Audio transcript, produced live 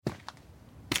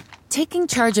Taking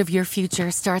charge of your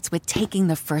future starts with taking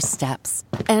the first steps.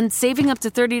 And saving up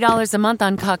to $30 a month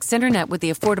on Cox Internet with the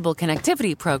Affordable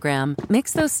Connectivity Program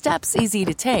makes those steps easy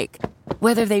to take.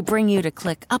 Whether they bring you to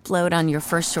click upload on your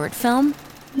first short film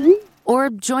or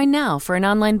join now for an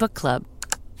online book club.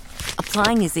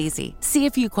 Applying is easy. See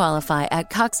if you qualify at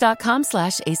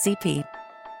cox.com/ACP.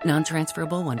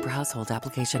 Non-transferable one per household.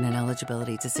 Application and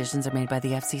eligibility decisions are made by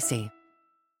the FCC.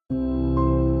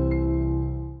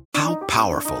 How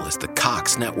powerful is the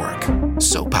Cox network?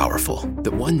 So powerful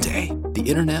that one day, the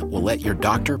internet will let your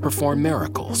doctor perform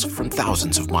miracles from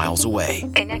thousands of miles away.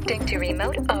 Connecting to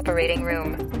remote operating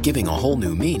room. Giving a whole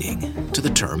new meaning to the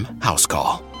term house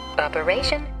call.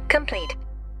 Operation complete.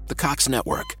 The Cox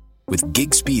network. With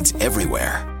gig speeds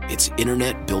everywhere, it's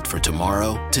internet built for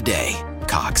tomorrow, today.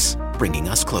 Cox, bringing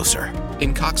us closer.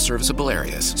 In Cox serviceable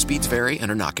areas, speeds vary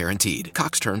and are not guaranteed.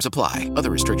 Cox terms apply.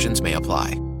 Other restrictions may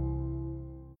apply.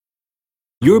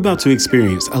 You're about to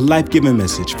experience a life-giving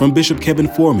message from Bishop Kevin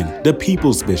Foreman, the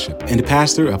People's Bishop and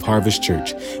pastor of Harvest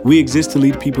Church. We exist to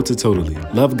lead people to totally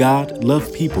love God,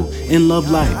 love people, and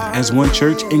love life as one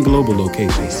church in global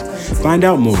locations. Find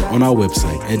out more on our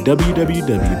website at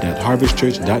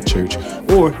www.harvestchurch.church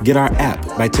or get our app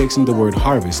by texting the word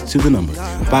HARVEST to the number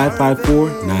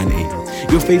 55498.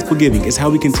 Your faithful giving is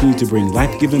how we continue to bring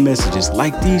life-giving messages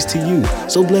like these to you.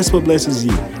 So bless what blesses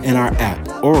you in our app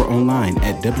or online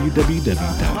at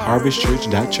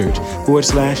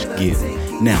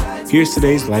www.harvestchurch.church/give. Now, here's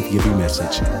today's life-giving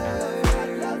message.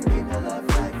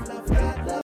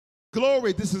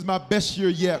 Glory, this is my best year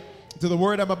yet. To the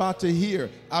word I'm about to hear,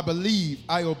 I believe,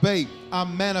 I obey, I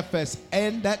manifest,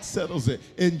 and that settles it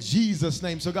in Jesus'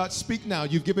 name. So God, speak now.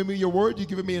 You've given me your word. You've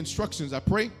given me instructions. I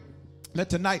pray that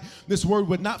tonight this word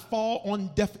would not fall on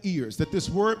deaf ears, that this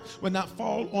word would not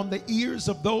fall on the ears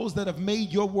of those that have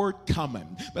made your word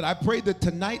common. But I pray that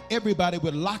tonight everybody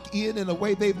would lock in a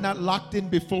way they've not locked in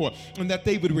before, and that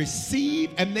they would receive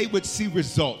and they would see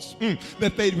results.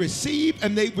 That they'd receive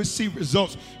and they would see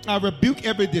results. I rebuke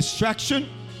every distraction.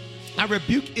 I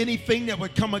rebuke anything that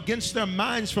would come against their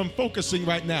minds from focusing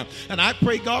right now. And I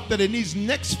pray, God, that in these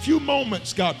next few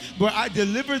moments, God, where I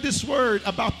deliver this word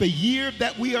about the year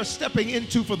that we are stepping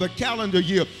into for the calendar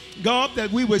year, God,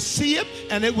 that we would see it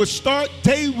and it would start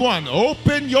day one.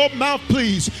 Open your mouth,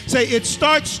 please. Say, it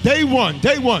starts day one.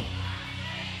 Day one.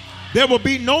 There will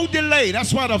be no delay.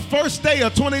 That's why the first day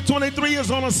of 2023 is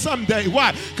on a Sunday.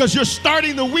 Why? Because you're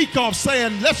starting the week off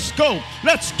saying, let's go,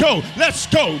 let's go, let's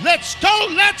go, let's go,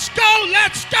 let's go,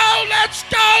 let's go, let's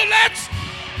go, let's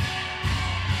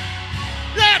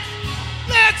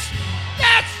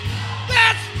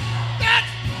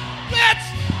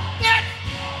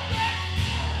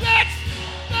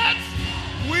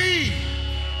we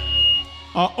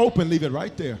are open. Leave it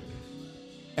right there.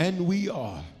 And we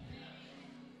are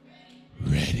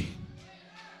ready.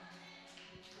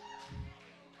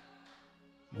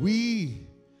 We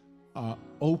are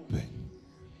open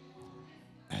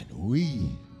and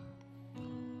we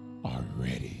are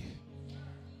ready.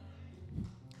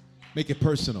 Make it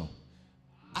personal.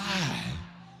 I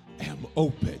am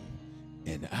open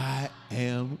and I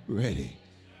am ready.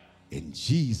 In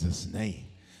Jesus' name.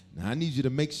 Now I need you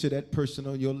to make sure that person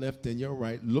on your left and your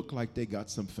right look like they got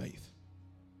some faith.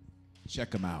 Check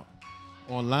them out.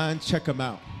 Online, check them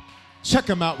out. Check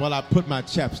them out while I put my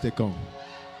chapstick on.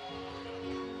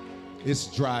 It's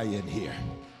dry in here.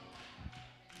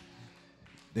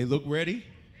 They look ready?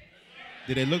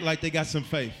 Do they look like they got some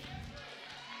faith?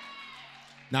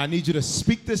 Now I need you to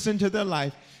speak this into their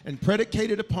life and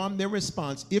predicate it upon their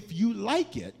response. If you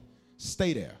like it,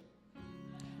 stay there.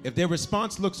 If their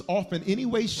response looks off in any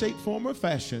way, shape, form, or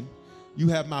fashion, you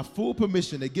have my full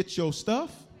permission to get your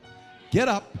stuff, get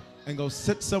up, and go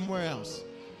sit somewhere else.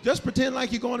 Just pretend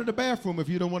like you're going to the bathroom if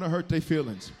you don't want to hurt their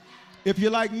feelings. If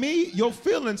you're like me, your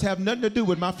feelings have nothing to do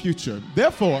with my future.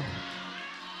 Therefore,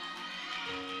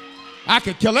 I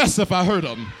could care less if I hurt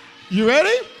them. You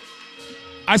ready?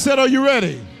 I said, are you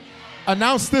ready?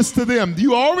 Announce this to them.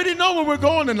 You already know where we're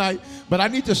going tonight, but I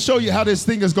need to show you how this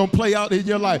thing is going to play out in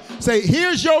your life. Say,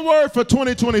 here's your word for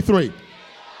 2023.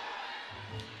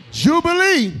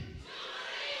 Jubilee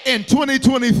in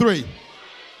 2023.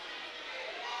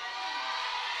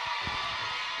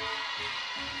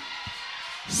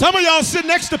 Some of y'all sit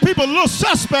next to people a little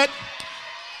suspect.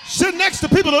 Sit next to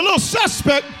people a little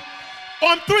suspect.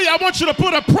 On three, I want you to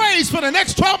put a praise for the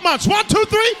next 12 months. 1, 2,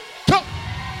 3. Come.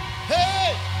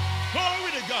 Hey,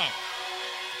 glory to God.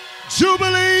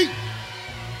 Jubilee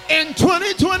in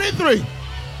 2023.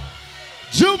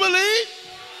 Jubilee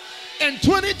in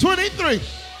 2023.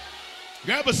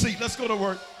 Grab a seat. Let's go to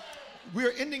work.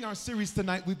 We're ending our series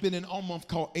tonight. We've been in a month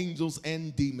called Angels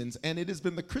and Demons, and it has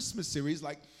been the Christmas series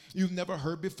like you've never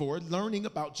heard before, learning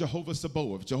about Jehovah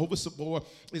Sabaoth. Jehovah Sabaoth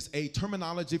is a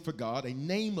terminology for God, a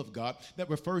name of God that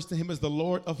refers to him as the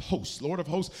Lord of hosts. Lord of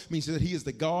hosts means that he is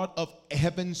the God of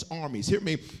heaven's armies. Hear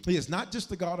me. He is not just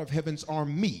the God of heaven's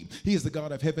army. He is the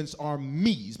God of heaven's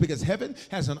armies, because heaven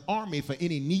has an army for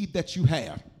any need that you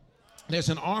have. There's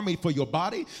an army for your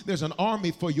body. There's an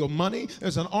army for your money.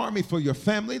 There's an army for your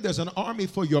family. There's an army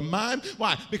for your mind.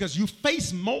 Why? Because you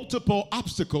face multiple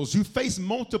obstacles. You face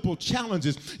multiple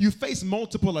challenges. You face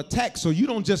multiple attacks. So you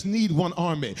don't just need one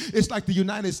army. It's like the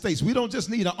United States. We don't just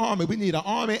need an army. We need an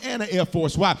army and an air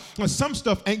force. Why? Because some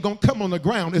stuff ain't going to come on the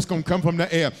ground. It's going to come from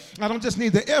the air. I don't just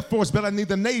need the air force, but I need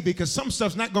the Navy, because some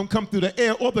stuff's not going to come through the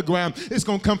air or the ground. It's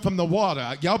going to come from the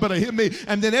water. Y'all better hear me.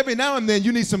 And then every now and then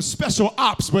you need some special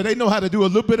ops where they know how to do a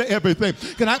little bit of everything.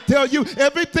 Can I tell you,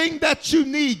 everything that you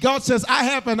need, God says, I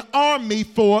have an army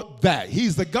for that.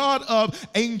 He's the God of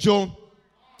angel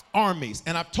armies.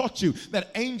 And I've taught you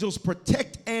that angels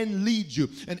protect and lead you.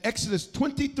 In Exodus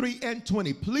 23 and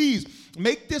 20, please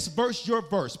make this verse your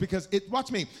verse, because watch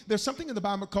me, there's something in the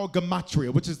Bible called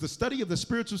gematria, which is the study of the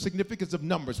spiritual significance of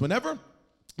numbers. Whenever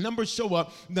numbers show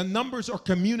up, the numbers are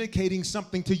communicating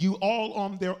something to you all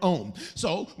on their own.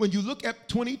 So when you look at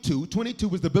 22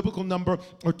 is the biblical number,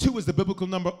 or 2 is the biblical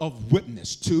number of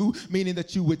witness. 2 meaning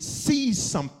that you would see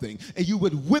something and you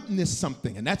would witness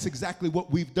something. And that's exactly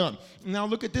what we've done. Now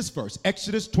look at this verse,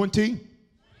 Exodus 23.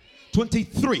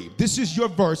 This is your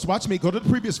verse. Watch me. Go to the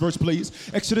previous verse, please.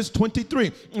 Exodus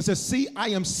 23. It says, see, I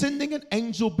am sending an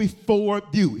angel before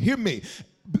you. Hear me.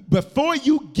 Before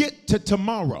you get to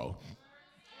tomorrow,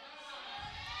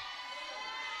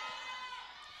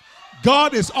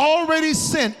 God has already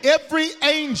sent every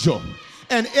angel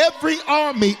and every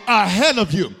army ahead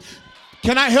of you.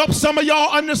 Can I help some of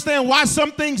y'all understand why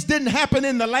some things didn't happen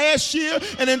in the last year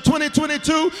and in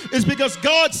 2022? Is because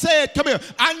God said, come here,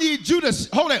 I need you to,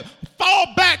 hold it,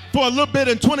 fall back for a little bit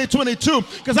in 2022,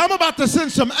 because I'm about to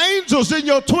send some angels in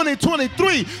your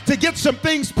 2023 to get some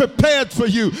things prepared for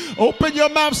you. Open your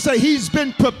mouth, say, he's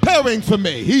been preparing for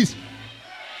me.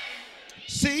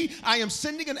 See, I am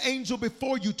sending an angel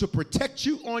before you to protect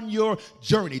you on your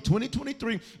journey.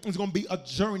 2023 is going to be a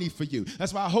journey for you.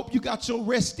 That's why I hope you got your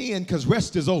rest in, because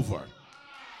rest is over.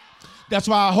 That's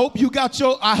why I hope you got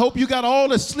all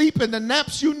the sleep and the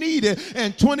naps you needed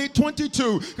in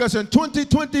 2022, because in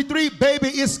 2023, baby,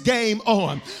 it's game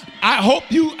on. I hope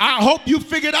you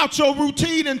figured out your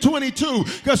routine in 22,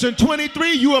 because in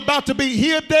 23, you're about to be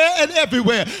here, there, and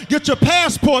everywhere. Get your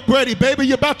passport ready, baby.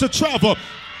 You're about to travel.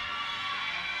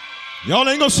 Y'all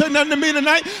ain't gonna say nothing to me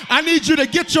tonight. I need you to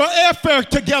get your airfare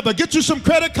together. Get you some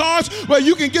credit cards where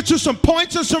you can get you some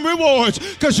points and some rewards,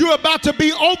 because you're about to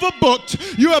be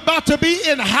overbooked. You're about to be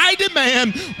in high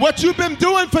demand. What you've been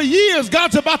doing for years,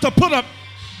 God's about to put a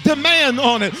demand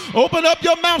on it. Open up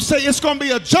your mouth, say it's gonna be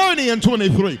a journey in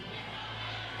 23.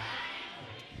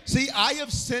 See, I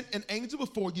have sent an angel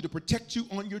before you to protect you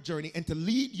on your journey and to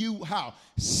lead you how?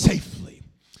 Safely.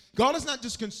 God is not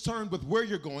just concerned with where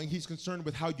you're going, he's concerned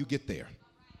with how you get there.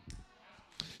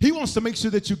 He wants to make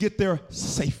sure that you get there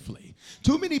safely.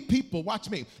 Too many people, watch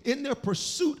me, in their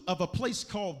pursuit of a place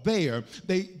called there,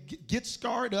 they get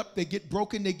scarred up, they get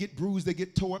broken, they get bruised, they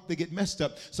get tore up, they get messed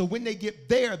up. So when they get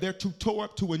there, they're too tore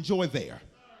up to enjoy there.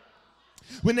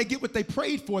 When they get what they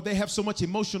prayed for, they have so much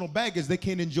emotional baggage they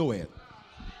can't enjoy it.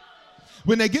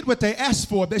 When they get what they asked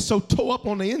for, they're so tore up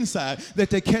on the inside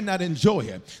that they cannot enjoy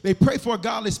it. They pray for a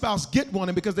godly spouse, get one,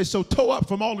 and because they're so tore up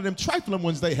from all of them trifling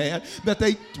ones they had, that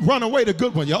they run away the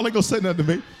good one. Y'all ain't gonna say nothing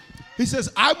to me. He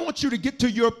says, I want you to get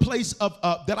to your place of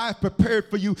that I have prepared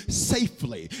for you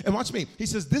safely. And watch me. He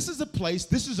says, this is a place,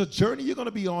 this is a journey you're going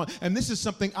to be on, and this is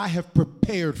something I have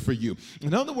prepared for you.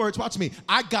 In other words, watch me.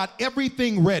 I got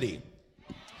everything ready.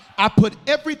 I put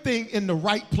everything in the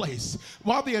right place.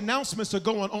 While the announcements are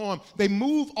going on, they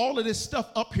move all of this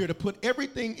stuff up here to put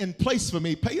everything in place for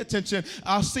me. Pay attention.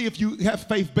 I'll see if you have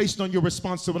faith based on your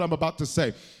response to what I'm about to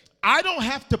say. I don't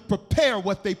have to prepare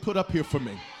what they put up here for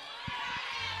me.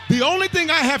 The only thing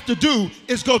I have to do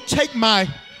is go take my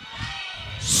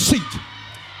seat.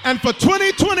 And for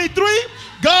 2023,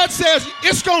 God says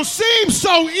it's going to seem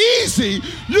so easy.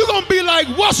 You're going to be like,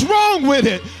 what's wrong with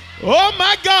it? Oh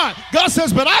my God. God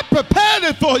says, but I prepared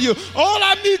it for you. All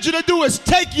I need you to do is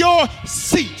take your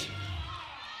seat.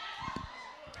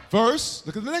 Verse,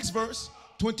 look at the next verse,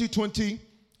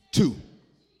 2022.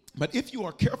 But if you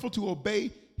are careful to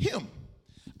obey him,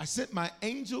 I sent my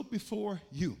angel before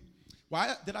you.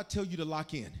 Why did I tell you to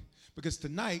lock in? Because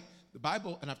tonight, the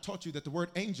Bible, and I've taught you that the word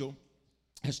angel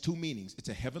has two meanings. It's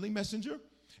a heavenly messenger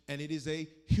and it is a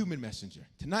human messenger.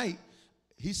 Tonight,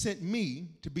 he sent me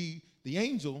to be the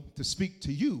angel to speak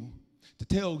to you, to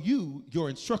tell you your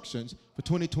instructions for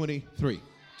 2023.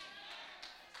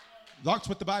 That's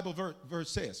what the Bible verse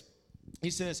says. He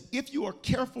says, if you are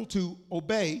careful to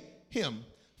obey him,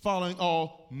 following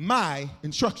all my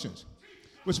instructions,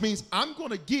 which means I'm going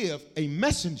to give a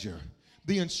messenger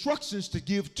the instructions to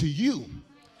give to you.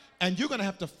 And you're going to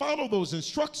have to follow those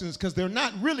instructions because they're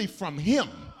not really from him.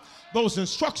 Those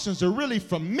instructions are really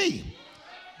from me.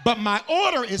 But my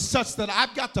order is such that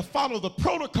I've got to follow the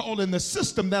protocol and the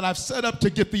system that I've set up to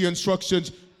get the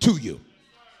instructions to you.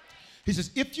 He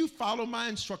says, if you follow my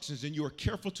instructions and you are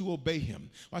careful to obey him,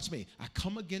 watch me, I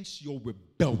come against your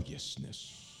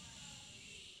rebelliousness.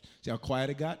 See how quiet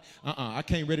it got? I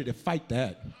can't ready to fight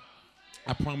that.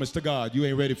 I promise to God, you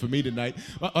ain't ready for me tonight.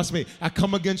 Watch me. I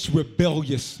come against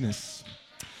rebelliousness.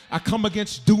 I come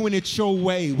against doing it your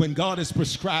way when God has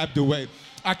prescribed the way.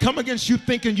 I come against you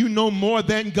thinking you know more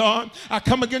than God. I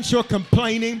come against your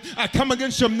complaining. I come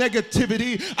against your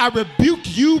negativity. I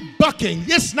rebuke you bucking.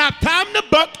 It's not time to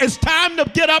buck. It's time to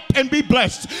get up and be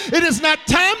blessed. It is not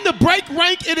time to break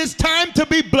rank. It is time to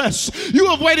be blessed. You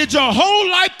have waited your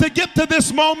whole life to get to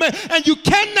this moment, and you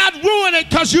cannot ruin it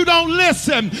because you don't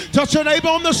listen. Touch your neighbor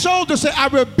on the shoulder. Say, I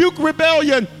rebuke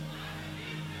rebellion.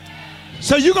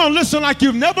 So you're going to listen like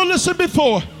you've never listened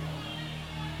before.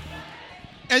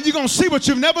 And you're going to see what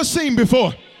you've never seen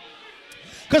before.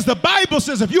 Because the Bible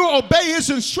says if you obey his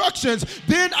instructions,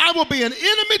 then I will be an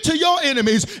enemy to your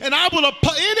enemies. And I will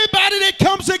anybody that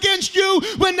comes against you,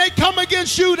 when they come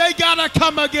against you, they got to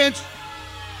come against.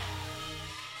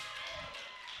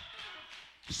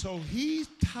 So he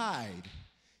tied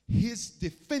his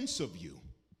defense of you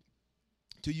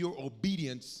to your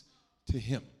obedience to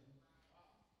him.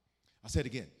 I'll say it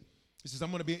again. He says, I'm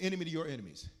going to be an enemy to your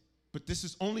enemies. But this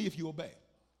is only if you obey.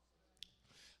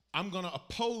 I'm going to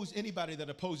oppose anybody that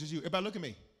opposes you. Everybody look at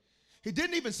me. He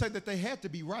didn't even say that they had to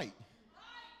be right.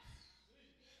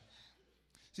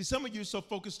 See, some of you are so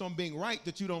focused on being right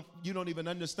that you don't even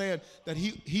understand that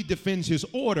he defends his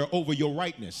order over your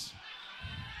rightness.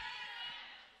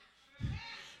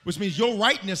 Which means your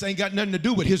rightness ain't got nothing to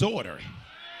do with his order.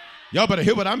 Y'all better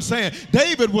hear what I'm saying.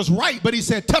 David was right, but he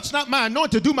said, touch not my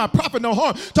anointed, do my prophet no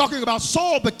harm. Talking about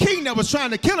Saul, the king that was trying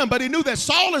to kill him, but he knew that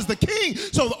Saul is the king.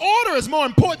 So the order is more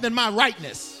important than my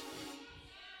rightness.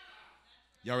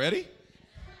 Y'all ready?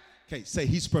 Okay, say,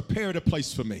 he's prepared a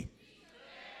place for me.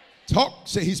 Talk,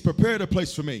 say, he's prepared a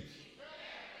place for me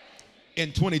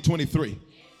in 2023.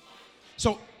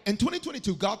 So in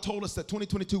 2022, God told us that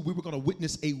 2022, we were going to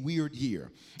witness a weird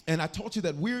year. And I told you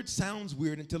that weird sounds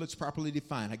weird until it's properly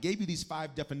defined. I gave you these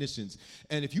 5 definitions.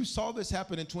 And if you saw this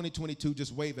happen in 2022,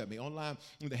 just wave at me. Online,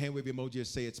 with the hand wave emoji, and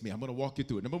say it's me. I'm going to walk you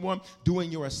through it. Number 1,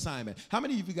 doing your assignment. How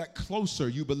many of you got closer,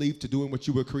 you believe, to doing what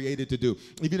you were created to do?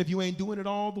 Even if you ain't doing it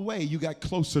all the way, you got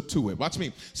closer to it. Watch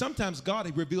me. Sometimes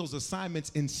God reveals assignments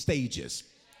in stages.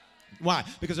 Why?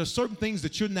 Because there's certain things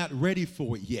that you're not ready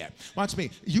for yet. Watch me.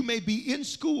 You may be in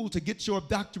school to get your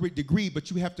doctorate degree,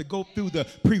 but you have to go through the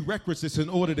prerequisites in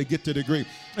order to get the degree.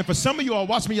 And for some of you all,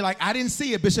 watch me, you're like, I didn't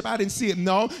see it, Bishop, I didn't see it.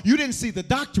 No, you didn't see the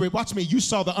doctorate. Watch me, you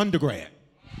saw the undergrad.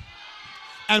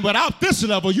 And without this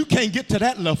level, you can't get to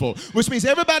that level, which means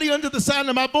everybody under the sound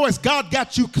of my voice, God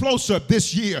got you closer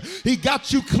this year. He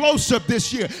got you closer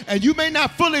this year. And you may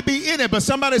not fully be in it, but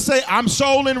somebody say, I'm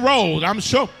soul enrolled. I'm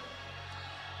sure.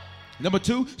 Number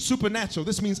 2, supernatural.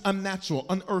 This means unnatural,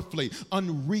 unearthly,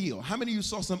 unreal. How many of you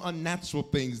saw some unnatural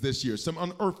things this year? Some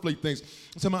unearthly things,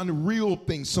 some unreal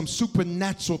things, some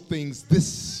supernatural things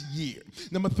this year.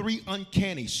 Number 3,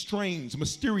 uncanny, strange,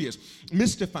 mysterious,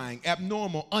 mystifying,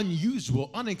 abnormal,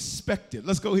 unusual, unexpected.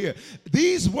 Let's go here.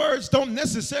 These words don't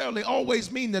necessarily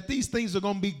always mean that these things are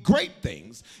going to be great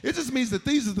things. It just means that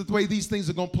these are the way these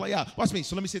things are going to play out. Watch me.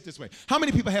 So let me say it this way. How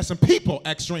many people had some people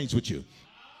act strange with you?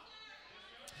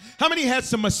 How many had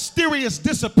some mysterious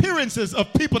disappearances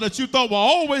of people that you thought were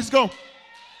always going?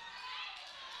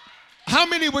 How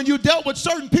many, when you dealt with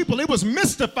certain people, it was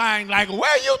mystifying, like, who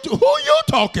you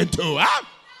talking to? Huh?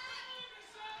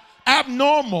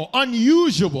 Abnormal,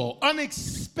 unusual,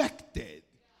 unexpected.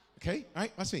 Okay, all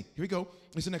right, let's see. Here we go.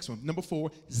 Here's the next one. Number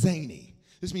 4, zany.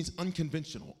 This means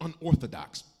unconventional,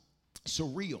 unorthodox,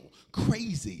 surreal,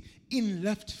 crazy, in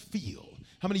left field.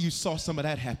 How many of you saw some of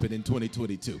that happen in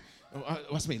 2022?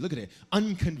 Watch me, look at it.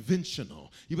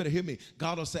 Unconventional. You better hear me.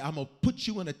 God will say, I'm going to put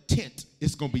you in a tent.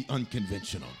 It's going to be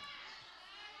unconventional.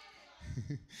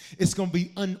 It's going to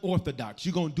be unorthodox.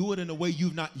 You're going to do it in a way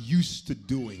you're not used to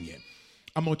doing it.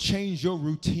 I'm going to change your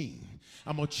routine.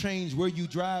 I'm going to change where you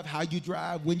drive, how you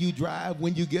drive, when you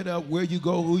get up, where you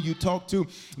go, who you talk to.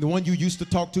 The one you used to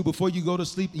talk to before you go to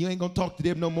sleep, you ain't going to talk to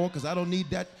them no more because I don't need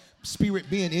that spirit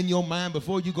being in your mind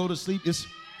before you go to sleep. It's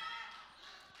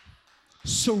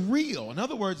surreal. In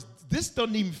other words, this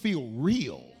doesn't even feel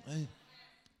real.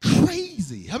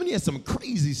 Crazy. How many had some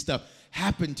crazy stuff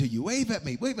happen to you? Wave at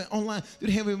me. Wave at online. Do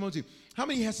the hand emoji. How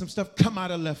many had some stuff come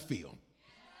out of left field?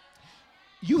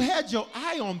 You had your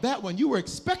eye on that one. You were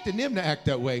expecting them to act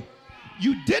that way.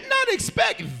 You did not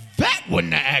expect that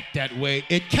one to act that way.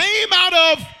 It came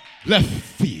out of left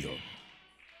field.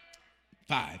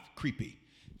 5, creepy.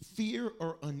 Fear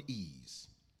or unease.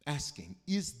 Asking,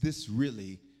 is this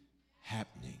really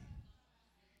happening?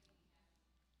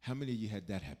 How many of you had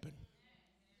that happen?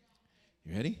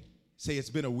 You ready? Say, it's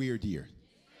been a weird year.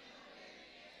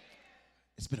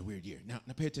 It's been a weird year. Now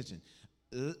pay attention.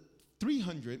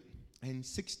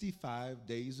 365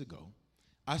 days ago,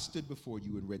 I stood before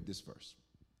you and read this verse.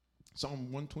 Psalm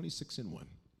 126:1.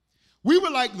 We were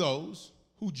like those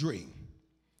who dream.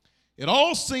 It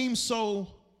all seems so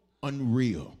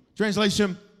unreal.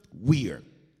 Translation, weird.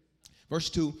 Verse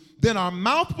 2, then our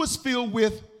mouth was filled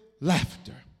with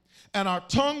laughter and our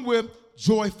tongue with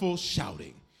joyful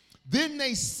shouting. Then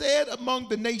they said among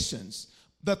the nations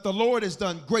that the Lord has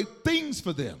done great things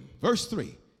for them. Verse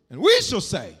 3, and we shall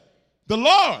say, the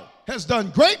Lord has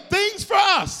done great things for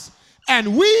us,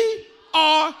 and we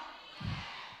are.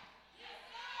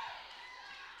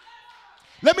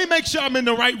 Let me make sure I'm in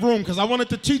the right room because I wanted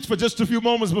to teach for just a few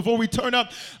moments before we turn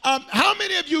up. How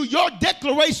many of you, your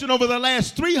declaration over the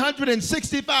last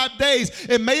 365 days,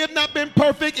 it may have not been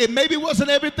perfect. It maybe wasn't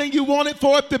everything you wanted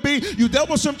for it to be. You dealt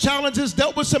with some challenges,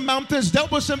 dealt with some mountains, dealt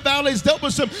with some valleys, dealt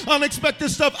with some unexpected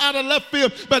stuff out of left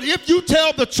field. But if you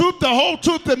tell the truth, the whole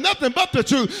truth, and nothing but the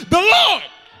truth, the Lord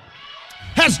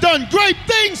has done great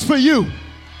things for you.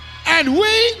 And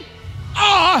we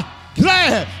are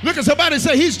glad. Look at somebody and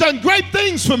say, he's done great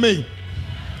things for me.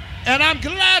 And I'm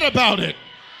glad about it.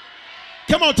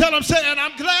 Come on, tell them, say, and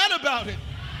I'm glad about it.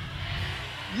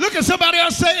 Look at somebody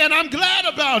else, say, and I'm glad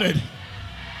about it.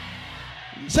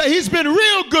 Say, he's been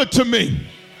real good to me.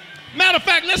 Matter of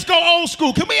fact, let's go old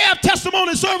school. Can we have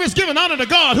testimony service giving honor to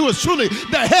God who is truly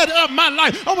the head of my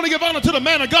life? I want to give honor to the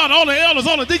man of God, all the elders,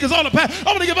 all the deacons, all the pastors. I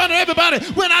want to give honor to everybody.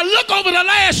 When I look over the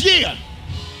last year,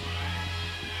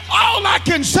 all I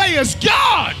can say is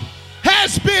God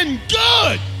has been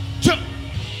good.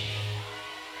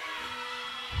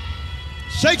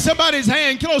 Shake somebody's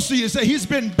hand close to you and say, he's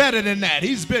been better than that.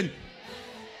 He's been.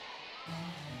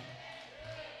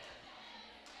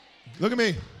 Look at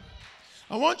me.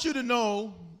 I want you to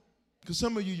know, because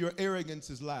some of you, your arrogance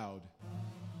is loud.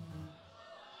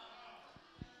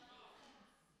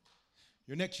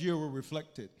 Your next year will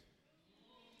reflect it.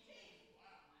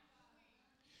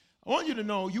 I want you to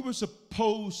know you were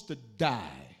supposed to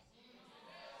die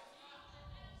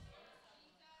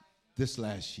this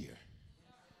last year.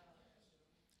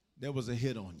 There was a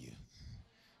hit on you.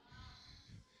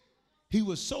 He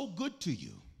was so good to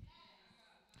you,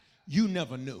 you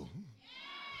never knew.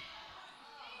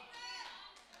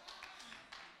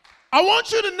 I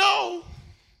want you to know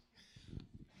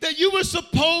that you were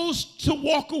supposed to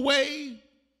walk away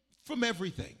from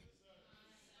everything.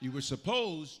 You were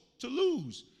supposed to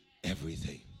lose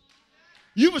everything.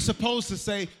 You were supposed to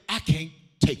say, I can't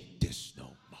take this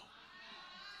no more.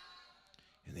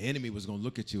 And the enemy was going to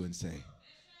look at you and say,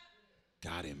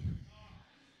 got him.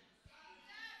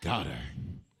 Got her.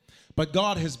 But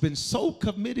God has been so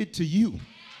committed to you.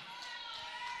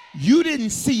 You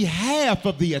didn't see half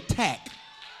of the attack.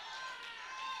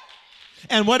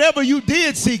 And whatever you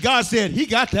did see, God said, he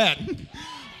got that.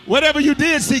 Whatever you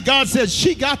did see, God said,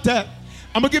 she got that.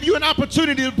 I'm going to give you an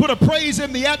opportunity to put a praise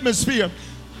in the atmosphere.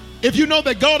 If you know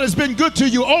that God has been good to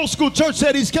you, Old School Church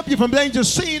said he's kept you from danger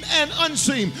seen and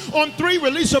unseen. On 3,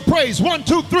 release a praise. 1,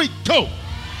 2, 3, go.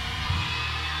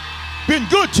 Been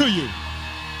good to you.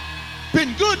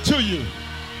 Been good to you.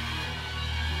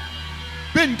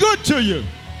 Been good to you.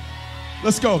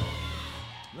 Let's go.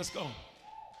 Let's go.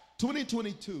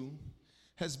 2022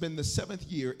 has been the 7th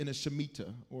year in a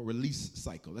Shemitah, or release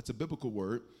cycle. That's a biblical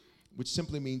word, which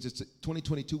simply means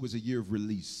 2022 was a year of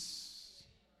release.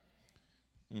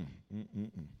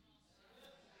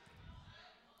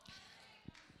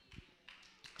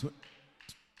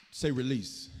 Say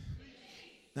release.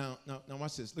 Now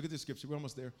watch this. Look at this scripture. We're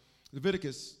almost there.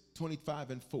 Leviticus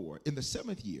 25:4. In the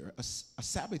 7th year, a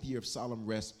Sabbath year of solemn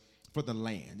rest for the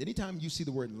land. Anytime you see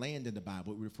the word land in the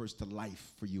Bible, it refers to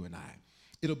life for you and I.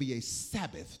 It'll be a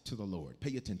Sabbath to the Lord.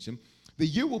 Pay attention. The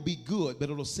year will be good,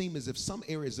 but it'll seem as if some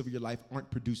areas of your life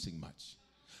aren't producing much.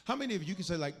 How many of you can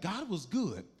say, like, God was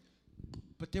good,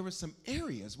 But there were some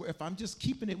areas where if I'm just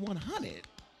keeping it 100,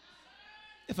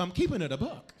 if I'm keeping it a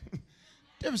buck,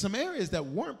 there were some areas that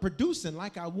weren't producing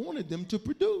like I wanted them to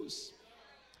produce.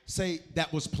 Say,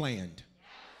 that was planned.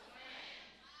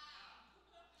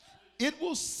 It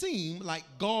will seem like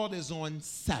God is on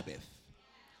Sabbath.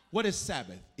 What is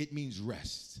Sabbath? It means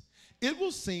rest. It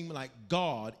will seem like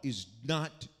God is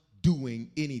not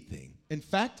doing anything. In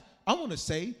fact, I want to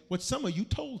say what some of you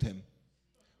told him.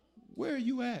 Where are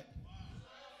you at?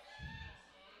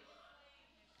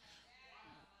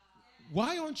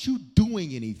 Why aren't you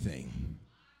doing anything?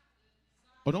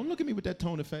 Oh, don't look at me with that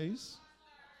tone of face.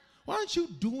 Why aren't you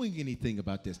doing anything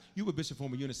about this? You were Bishop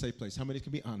Foreman, you're in a safe place. How many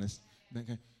can be honest?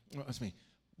 Okay. Well, that's me.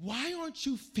 Why aren't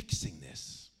you fixing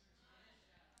this?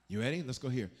 You ready? Let's go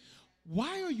here.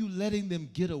 Why are you letting them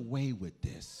get away with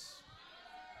this?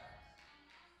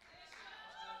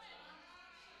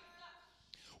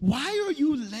 Why are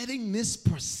you letting this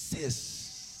persist?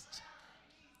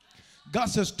 God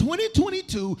says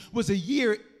 2022 was a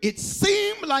year it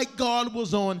seemed like God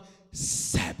was on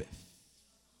Sabbath.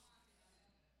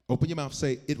 Open your mouth,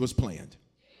 say, it was planned.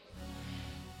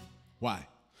 Why?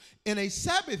 In a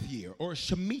Sabbath year or a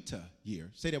Shemitah year,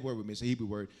 say that word with me, it's a Hebrew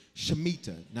word,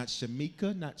 Shemitah, not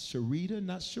Shamika, not Sharita,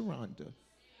 not Sharonda.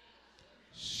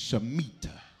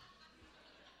 Shemitah.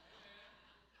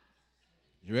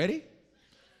 You ready?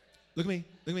 Look at me,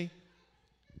 look at me.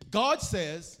 God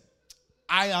says,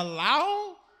 I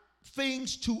allow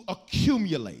things to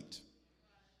accumulate,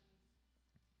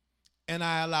 and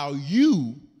I allow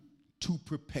you to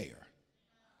prepare.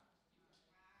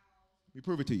 Let me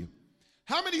prove it to you.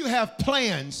 How many of you have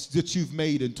plans that you've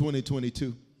made in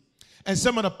 2022? And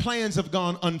some of the plans have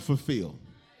gone unfulfilled.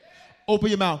 Open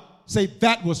your mouth. Say,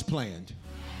 that was planned.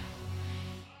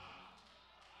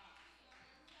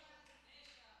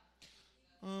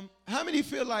 How many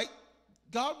feel like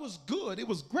God was good? It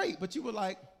was great, but you were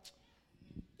like,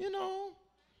 you know,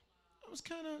 I was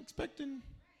kind of expecting,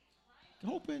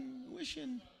 hoping,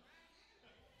 wishing.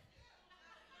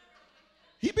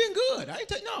 He been good.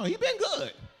 He been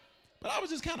good. But I was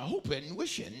just kind of hoping,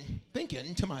 wishing,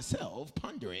 thinking to myself,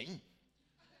 pondering,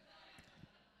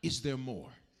 is there more?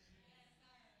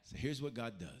 So here's what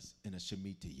God does in a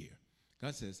Shemitah year.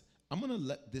 God says, I'm going to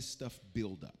let this stuff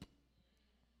build up.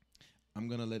 I'm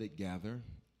going to let it gather.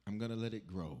 I'm going to let it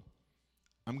grow.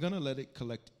 I'm going to let it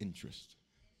collect interest.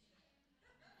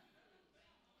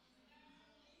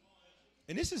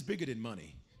 And this is bigger than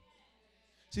money.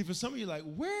 See, for some of you, like,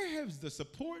 where has the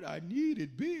support I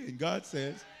needed been? God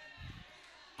says,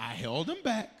 I held them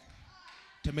back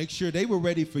to make sure they were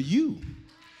ready for you.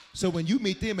 So when you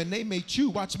meet them and they meet you,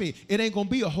 watch me, it ain't going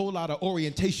to be a whole lot of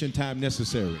orientation time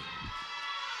necessary.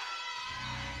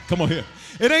 Come on here.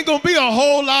 It ain't going to be a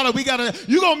whole lot of,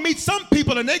 you're going to meet some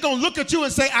people and they're going to look at you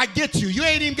and say, I get you. You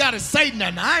ain't even got to say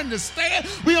nothing. I understand.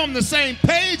 We on the same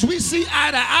page. We see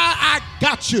eye to eye. I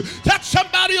got you. Touch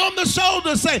somebody on the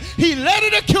shoulder and say, he let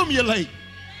it accumulate.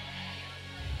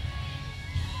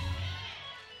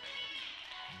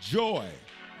 Joy.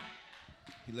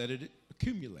 He let it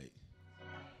accumulate.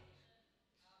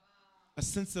 A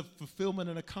sense of fulfillment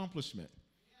and accomplishment.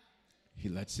 He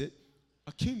lets it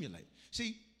accumulate.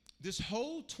 See, this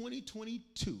whole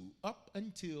 2022, up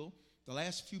until the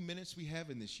last few minutes we have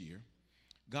in this year,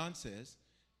 God says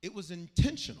it was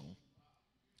intentional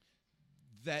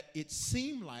that it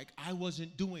seemed like I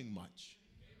wasn't doing much.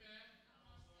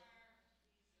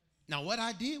 Now, what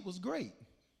I did was great.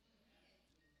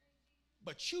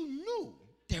 But you knew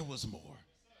there was more.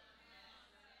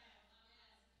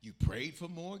 You prayed for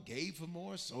more, gave for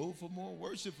more, sold for more,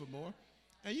 worshiped for more.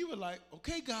 And you were like,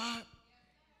 okay, God,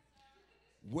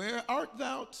 where art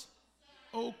thou,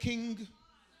 O King?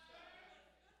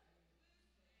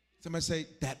 Somebody say,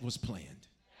 that was planned.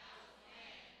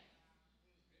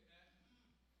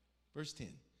 Verse 10,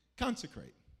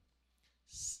 consecrate.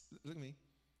 Look at me.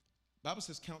 Bible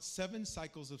says count 7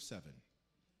 cycles of 7.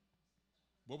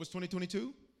 What was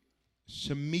 2022?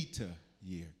 Shemitah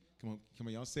year. Come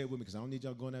on, y'all say it with me because I don't need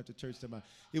y'all going after church.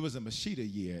 It was a Mashita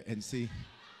year. And see,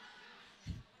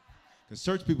 because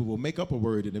church people will make up a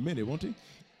word in a minute, won't they?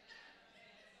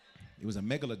 It was a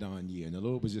megalodon year, and the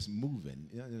Lord was just moving.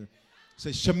 Say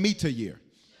Shemitah year.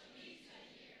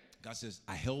 God says,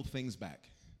 I held things back.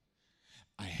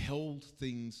 I held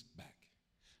things back.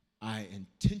 I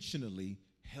intentionally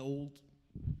held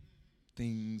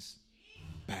things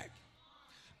back.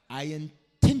 I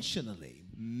intentionally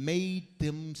made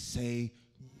them say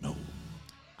no.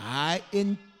 I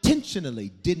intentionally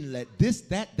didn't let this,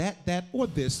 that, or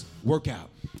this work out.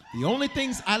 The only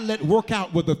things I let work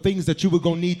out were the things that you were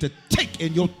going to need to take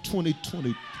in your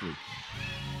 2023.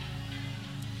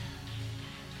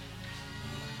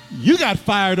 You got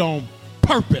fired on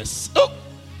purpose. Oh.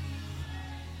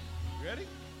 Ready?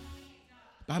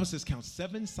 The Bible says count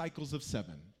 7 cycles of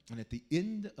 7. And at the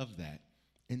end of that,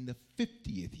 in the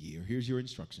 50th year, here's your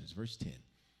instructions, verse 10.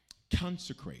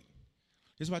 Consecrate.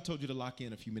 This is why I told you to lock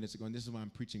in a few minutes ago, and this is why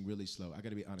I'm preaching really slow. I got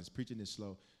to be honest, preaching this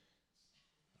slow.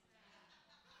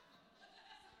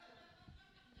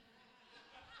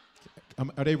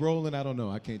 Are they rolling? I don't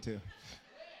know. I can't tell.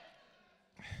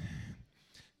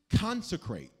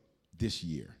 Consecrate this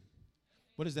year.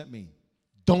 What does that mean?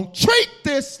 Don't treat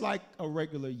this like a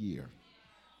regular year.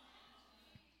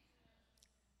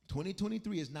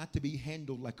 2023 is not to be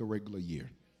handled like a regular year.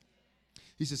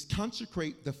 He says,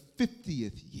 consecrate the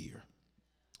 50th year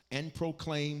and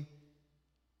proclaim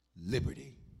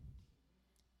liberty.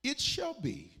 It shall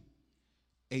be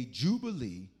a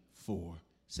jubilee for,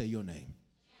 say your name.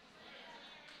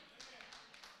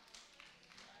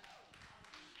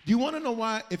 Do you want to know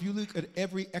why, if you look at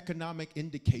every economic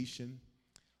indication,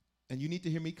 and you need to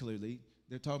hear me clearly,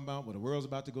 they're talking about, well, the world's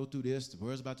about to go through this, the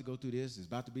world's about to go through this, it's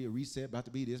about to be a reset, about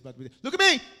to be this, about to be this. Look at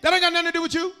me. That ain't got nothing to do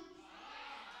with you.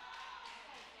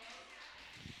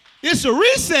 It's a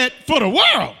reset for the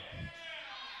world.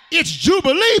 It's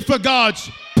jubilee for God's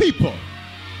people.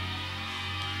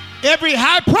 Every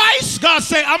high price, God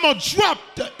say, I'm going to drop,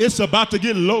 it's about to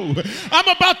get low. I'm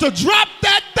about to drop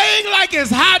that thing like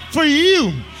it's hot for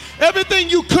you. Everything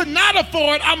you could not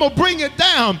afford, I'm going to bring it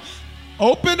down.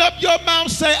 Open up your mouth,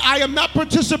 say, I am not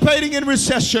participating in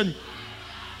recession.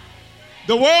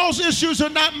 The world's issues are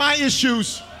not my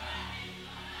issues.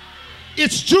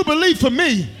 It's jubilee for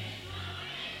me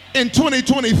in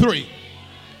 2023.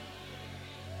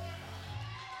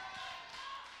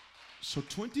 So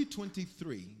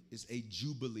 2023 is a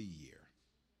jubilee year.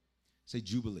 Say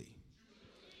jubilee.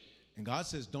 And God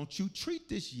says, don't you treat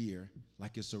this year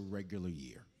like it's a regular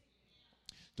year.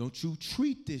 Don't you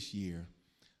treat this year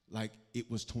like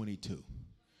it was 22.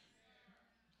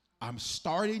 I'm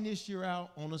starting this year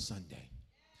out on a Sunday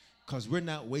because we're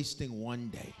not wasting one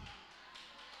day.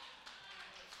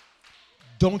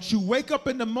 Don't you wake up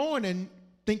in the morning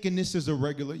thinking this is a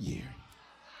regular year.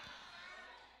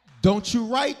 Don't you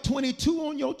write 22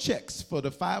 on your checks for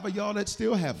the 5 of y'all that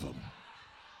still have them.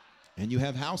 And you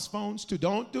have house phones too.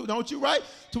 Don't you write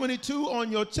 22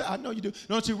 on your check? I know you do.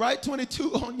 Don't you write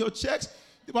 22 on your checks?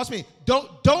 Watch me.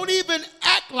 Don't even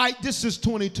act like this is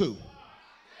 22.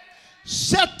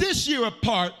 Set this year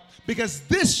apart because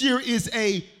this year is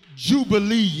a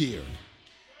jubilee year.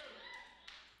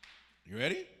 You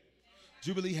ready?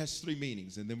 Jubilee has 3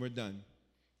 meanings, and then we're done.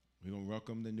 We're going to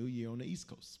welcome the new year on the East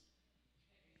Coast.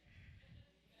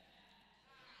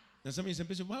 Now, somebody said,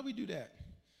 Bishop, why we do that?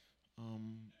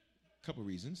 Couple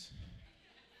reasons.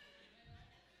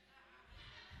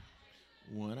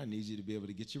 One, I need you to be able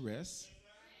to get your rest.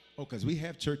 Oh, because we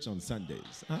have church on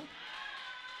Sundays. Huh?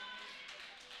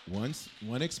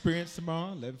 One experience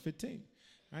tomorrow, 11:15.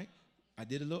 Right? I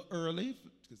did a little early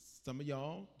because some of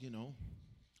y'all, you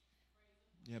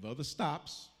have other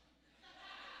stops.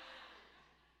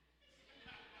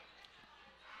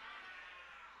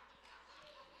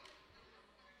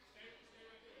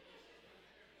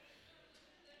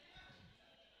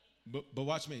 But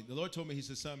watch me. The Lord told me, he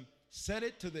said, son, set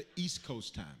it to the East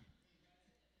Coast time.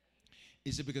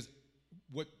 He said, because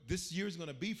what this year is going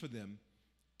to be for them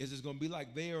is it's going to be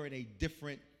like they are in a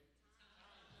different.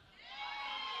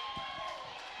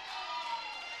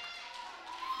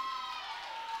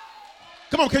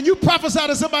 Come on, can you prophesy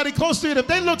to somebody close to you? If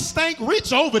they look stank,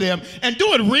 reach over them and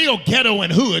do it real ghetto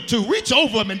and hood too. Reach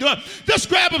over them and do it. Just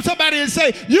grab them somebody and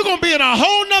say, you're going to be in a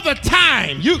whole nother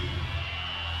time.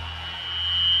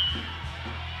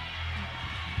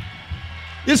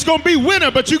 It's going to be winter,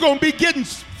 but you're going to be getting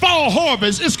fall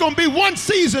harvest. It's going to be one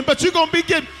season, but you're going to be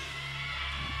getting.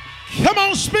 Come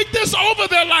on, speak this over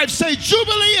their life. Say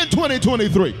Jubilee in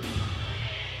 2023.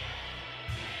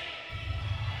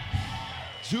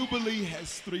 Jubilee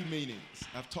has 3 meanings.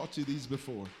 I've taught you these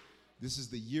before. This is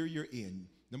the year you're in.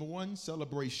 Number 1,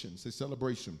 celebration. Say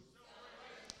celebration.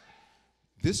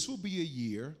 This will be a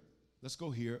year, let's go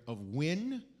here, of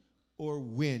win or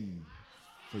win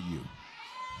for you.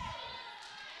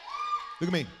 Look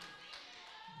at me.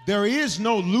 There is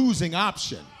no losing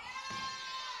option.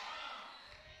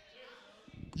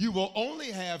 You will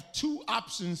only have 2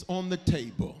 options on the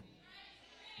table.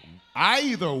 I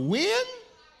either win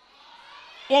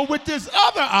or with this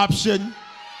other option,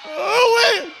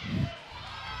 win.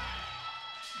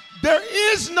 There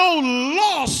is no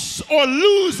loss or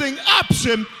losing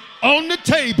option on the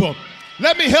table.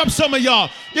 Let me help some of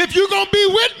y'all. If you're going to be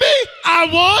with me, I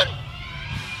won.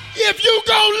 If you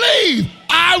gonna leave,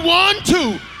 I won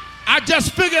too. I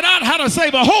just figured out how to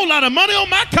save a whole lot of money on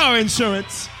my car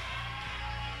insurance.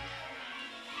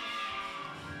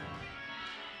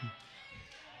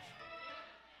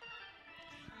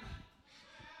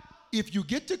 If you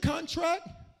get the contract,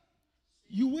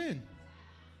 you win.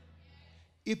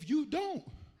 If you don't,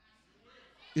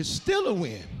 it's still a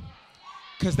win,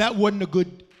 because that wasn't a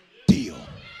good deal.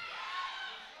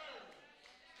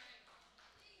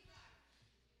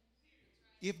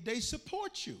 If they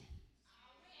support you,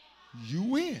 you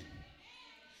win.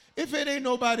 If it ain't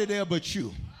nobody there but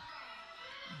you,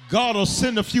 God will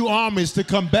send a few armies to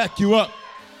come back you up,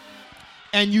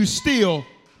 and you still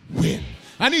win.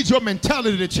 I need your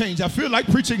mentality to change. I feel like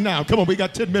preaching now. Come on, we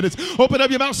got 10 minutes. Open up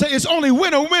your mouth. Say, it's only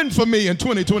win or win for me in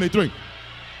 2023.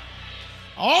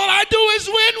 All I do is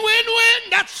win, win,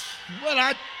 win. That's what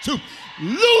I do.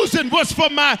 Losing was for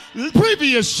my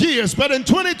previous years, but in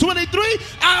 2023,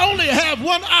 I only have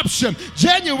one option.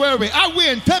 January, I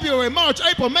win. February, March,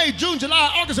 April, May, June,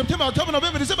 July, August, September, October,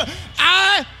 November, December,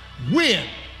 I win.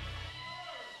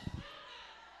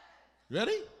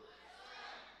 Ready?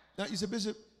 Now you say,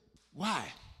 Bishop, why?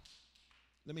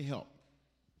 Let me help.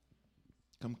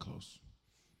 Come close.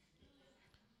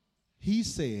 He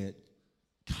said,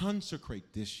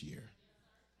 consecrate this year.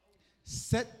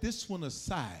 Set this one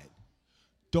aside.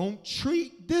 Don't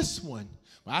treat this one.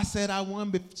 Well, I said I won,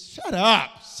 but shut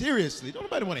up. Seriously. Don't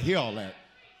nobody want to hear all that.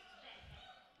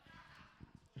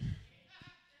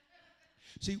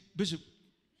 See, Bishop,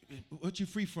 what you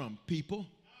free from? People.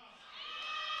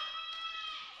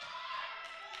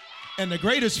 And the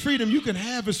greatest freedom you can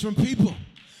have is from people.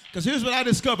 Because here's what I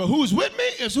discover. Who's with me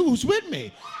is who's with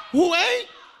me. Who ain't,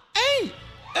 ain't.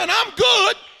 And I'm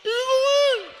good.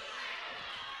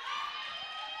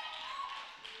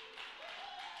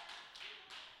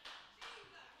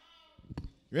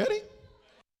 Ready?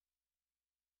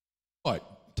 God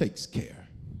takes care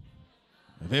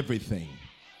of everything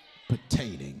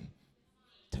pertaining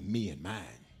to me and mine.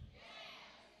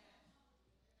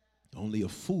 Only a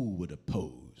fool would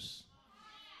oppose.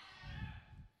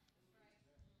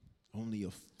 Only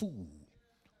a fool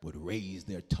would raise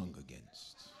their tongue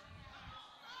against.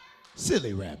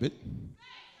 Silly rabbit.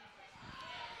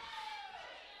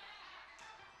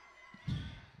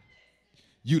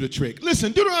 You the trick.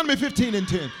 Listen, Deuteronomy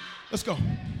 15:10. Let's go.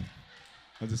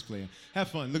 I'm just playing. Have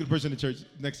fun. Look at the person in the church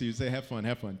next to you. Say, have fun,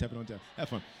 have fun. Tap it on top. Have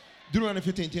fun. Deuteronomy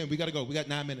 15:10. We got to go. We got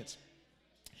 9 minutes.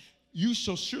 You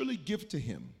shall surely give to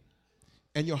him,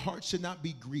 and your heart should not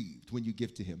be grieved when you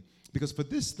give to him. Because for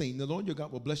this thing, the Lord your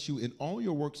God will bless you in all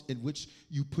your works in which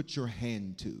you put your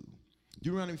hand to.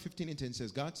 Deuteronomy 15:10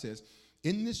 says, God says,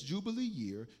 in this Jubilee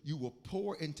year, you will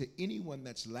pour into anyone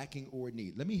that's lacking or in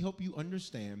need. Let me help you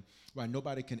understand why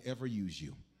nobody can ever use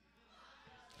you.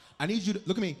 I need you to,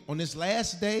 look at me, on this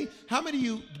last day, how many of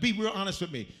you, be real honest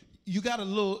with me, you got a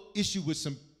little issue with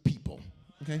some people,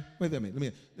 okay? Wait a minute,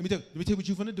 let me tell you what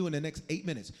you're gonna do in the next 8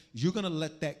 minutes. You're gonna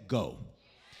let that go.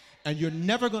 And you're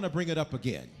never gonna bring it up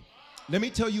again. Let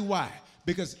me tell you why.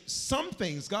 Because some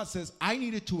things, God says, I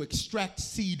needed to extract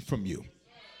seed from you.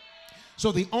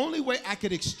 So the only way I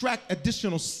could extract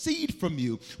additional seed from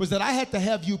you was that I had to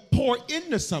have you pour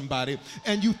into somebody,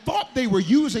 and you thought they were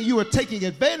using you or taking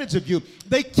advantage of you.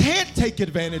 They can't take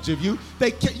advantage of you.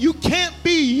 You can't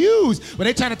be used. When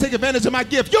they're trying to take advantage of my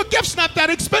gift, your gift's not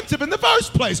that expensive in the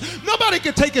first place. Nobody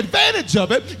can take advantage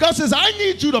of it. God says, I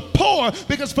need you to pour,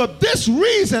 because for this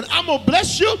reason, I'm going to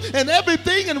bless you in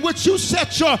everything in which you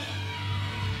set your...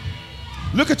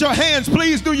 Look at your hands,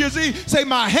 please. Do your Z. Say,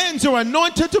 my hands are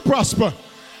anointed to prosper.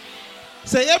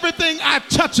 Say, everything I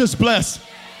touch is blessed.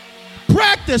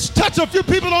 Practice. Touch a few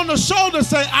people on the shoulder.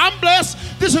 Say, I'm blessed.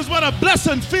 This is what a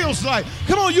blessing feels like.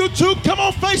 Come on, YouTube. Come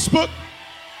on, Facebook.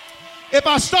 If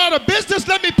I start a business,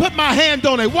 let me put my hand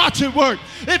on it. Watch it work.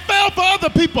 It fell for other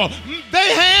people.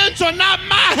 Their hands are not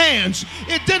my hands.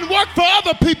 It didn't work for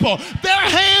other people. Their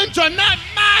hands are not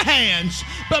my hands.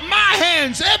 But my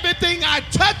hands, everything I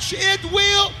touch, it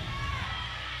will.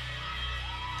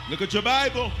 Look at your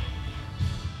Bible.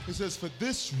 It says, for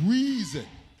this reason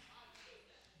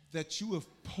that you have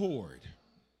poured,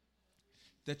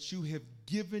 that you have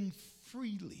given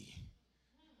freely.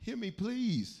 Hear me,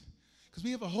 please. Because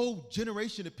we have a whole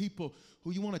generation of people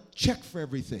who you want to check for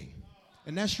everything.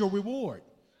 And that's your reward.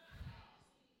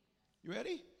 You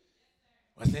ready?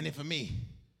 What's in it for me?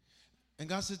 And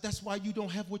God says, that's why you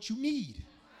don't have what you need.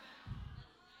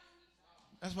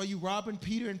 That's why you robbing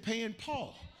Peter and paying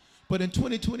Paul. But in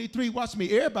 2023, watch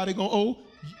me, everybody gonna owe.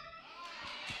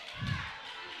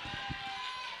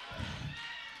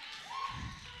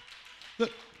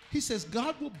 Look, he says,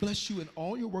 God will bless you in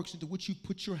all your works into which you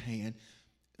put your hand.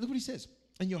 Look what he says.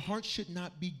 And your heart should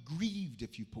not be grieved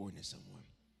if you pour into someone,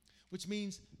 which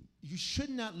means you should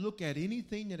not look at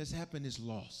anything that has happened as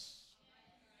loss.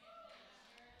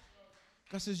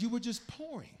 God says you were just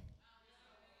pouring.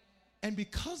 And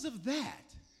because of that,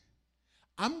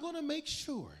 I'm going to make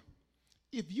sure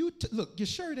if you, look, your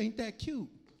shirt ain't that cute,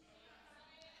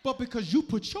 but because you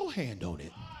put your hand on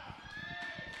it,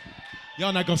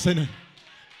 y'all not going to say nothing.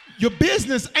 Your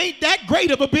business ain't that great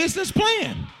of a business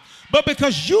plan. But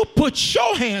because you put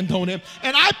your hand on it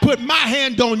and I put my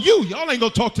hand on you, y'all ain't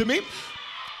going to talk to me.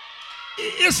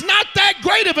 It's not that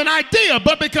great of an idea,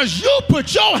 but because you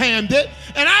put your hand in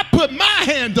and I put my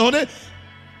hand on it,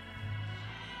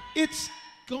 it's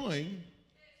going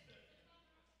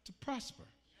to prosper.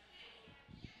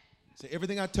 Say,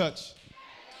 everything I touch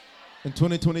in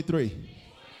 2023,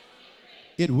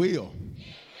 it will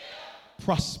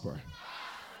prosper.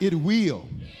 It will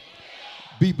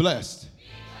be blessed.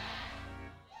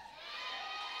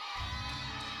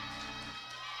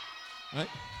 All right?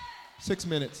 6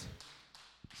 minutes.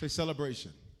 Say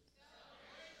celebration.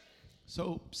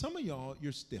 So some of y'all,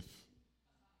 you're stiff.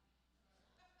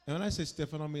 And when I say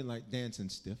stiff, I don't mean like dancing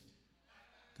stiff,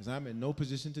 because I'm in no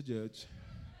position to judge.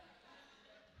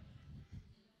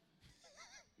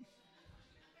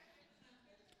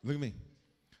 Look at me.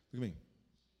 Look at me.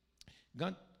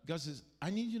 God says,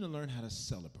 I need you to learn how to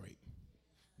celebrate.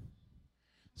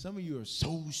 Some of you are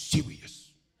so serious.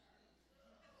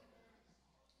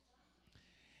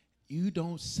 You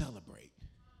don't celebrate.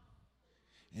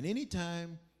 And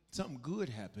anytime something good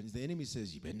happens, the enemy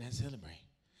says, you better not celebrate,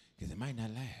 because it might not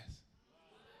last.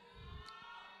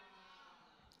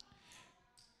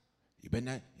 You better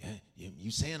not,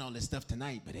 you saying all this stuff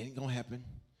tonight, but it ain't going to happen.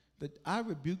 But I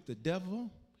rebuke the devil,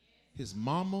 his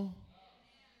mama,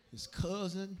 his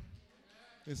cousin,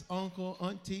 his uncle,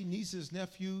 auntie, nieces,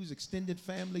 nephews, extended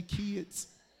family, kids,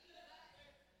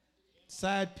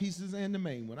 side pieces, and the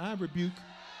main one. I rebuke.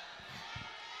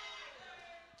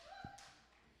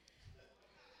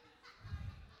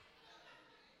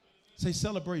 Say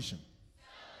celebration.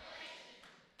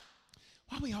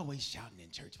 Why are we always shouting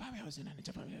in church? Why are we always in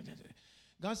church?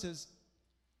 God says,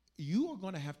 you are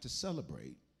going to have to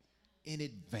celebrate in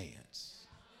advance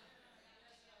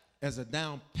as a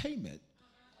down payment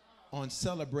on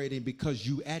celebrating because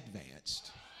you advanced.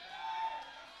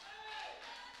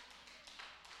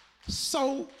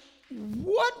 So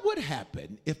what would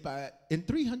happen if in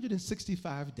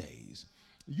 365 days,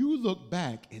 you look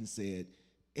back and said,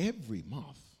 every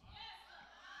month,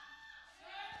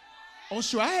 oh,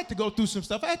 sure, I had to go through some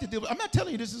stuff. I had to deal with. I'm not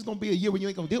telling you this is going to be a year when you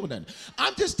ain't going to deal with nothing.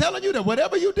 I'm just telling you that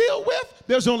whatever you deal with,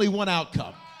 there's only one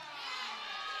outcome.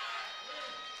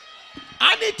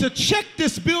 I need to check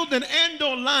this building and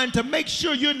online to make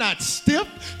sure you're not stiff,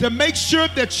 to make sure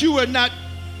that you are not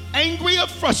angry or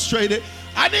frustrated.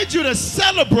 I need you to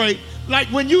celebrate. Like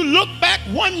when you look back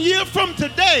 1 year from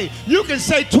today, you can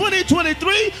say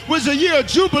 2023 was a year of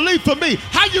Jubilee for me.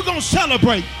 How you going to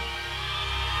celebrate?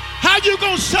 How you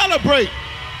going to celebrate?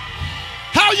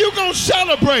 How you going to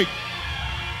celebrate?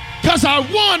 Because I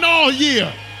won all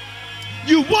year.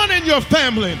 You won in your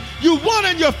family. You won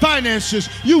in your finances.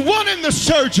 You won in the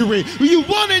surgery. You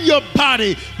won in your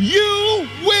body. You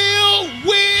will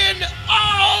win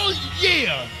all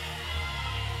year.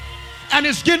 And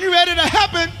it's getting ready to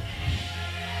happen.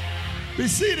 Be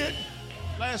seated.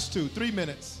 Last 3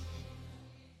 minutes.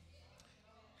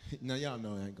 Now, y'all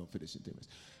know I ain't going to finish in 2 minutes.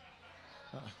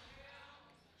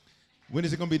 When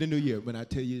is it going to be the new year? When I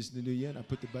tell you it's the new year and I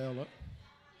put the bell up.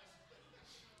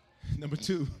 Number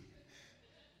 2,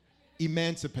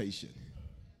 emancipation.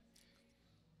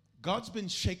 God's been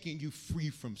shaking you free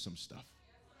from some stuff.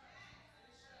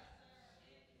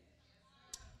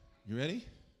 You ready?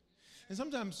 And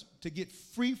sometimes to get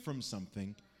free from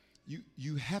something,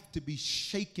 you have to be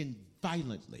shaken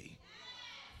violently.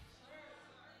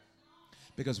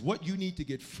 Because what you need to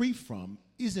get free from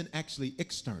isn't actually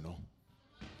external.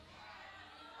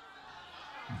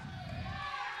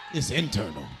 It's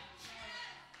internal.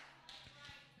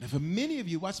 Now, for many of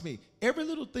you, watch me, every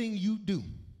little thing you do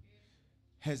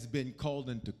has been called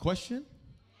into question.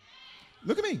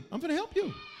 Look at me. I'm going to help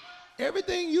you.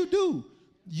 Everything you do,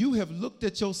 you have looked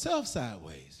at yourself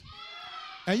sideways.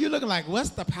 And you're looking like,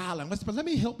 what's the problem? Let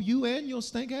me help you and your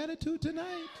stink attitude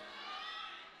tonight.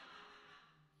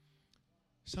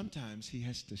 Sometimes he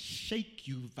has to shake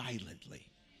you violently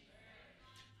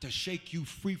to shake you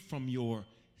free from yourself.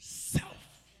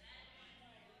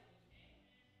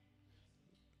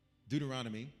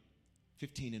 Deuteronomy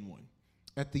 15:1.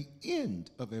 At the end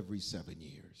of every 7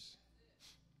 years.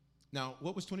 Now,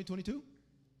 what was 2022?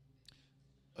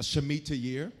 A Shemitah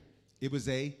year. It was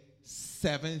a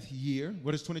 7th year.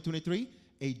 What is 2023?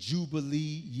 A Jubilee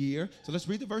year. So let's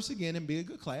read the verse again and be a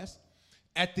good class.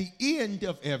 At the end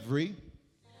of every.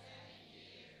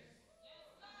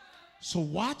 So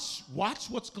watch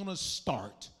what's going to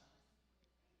start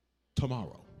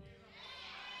tomorrow.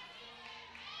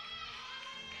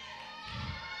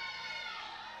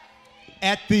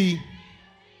 At the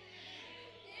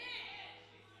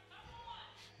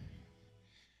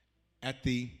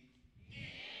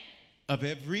of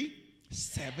every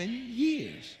 7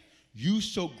 years, you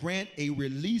shall grant a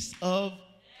release of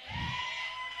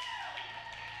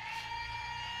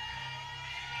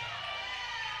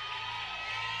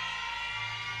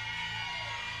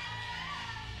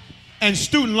and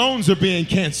student loans are being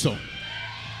canceled.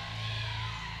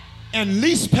 And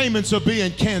lease payments are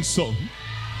being canceled.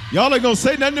 Y'all ain't gonna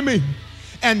say nothing to me.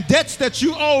 And debts that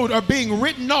you owed are being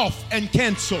written off and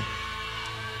canceled.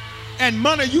 And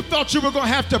money you thought you were gonna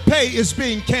have to pay is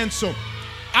being canceled.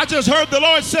 I just heard the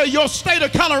Lord say your state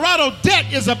of Colorado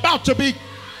debt is about to be.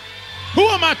 Who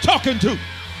am I talking to?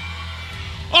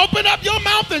 Open up your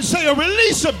mouth and say a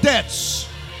release of debts.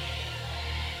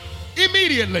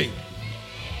 Immediately.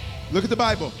 Look at the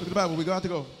Bible. Look at the Bible. We're about to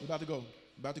go. We're about to go.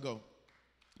 About to go.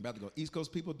 About to go. East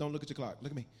Coast people, don't look at your clock.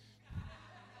 Look at me.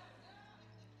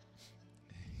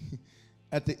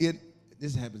 At the end,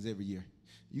 this happens every year.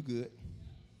 You good.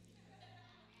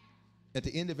 At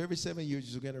the end of every 7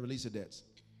 years, you'll get a release of debts.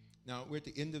 Now, we're at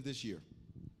the end of this year.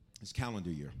 It's calendar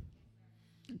year.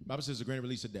 The Bible says a great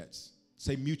release of debts.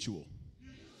 Say mutual.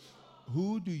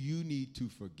 Who do you need to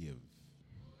forgive?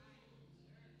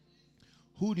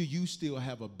 Who do you still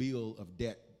have a bill of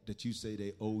debt that you say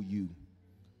they owe you?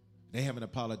 They haven't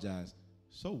apologized.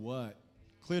 So what?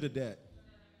 Clear the debt.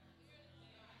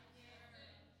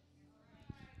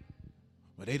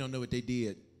 Well, they don't know what they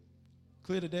did.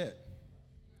 Clear the debt.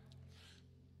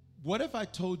 What if I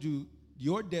told you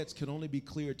your debts can only be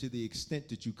cleared to the extent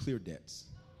that you clear debts?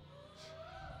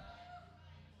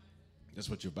 That's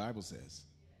what your Bible says.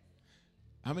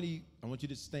 How many, I want you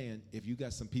to stand, if you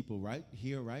got some people right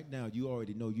here, right now, you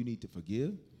already know you need to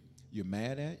forgive, you're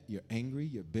mad at, you're angry,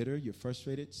 you're bitter, you're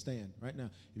frustrated, stand right now.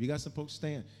 If you got some folks,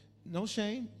 stand. No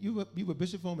shame. You were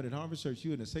Bishop Foreman at Harvard Church.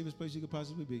 You're in the safest place you could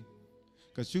possibly be.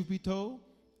 Because truth be told,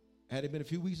 had it been a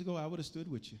few weeks ago, I would have stood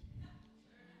with you.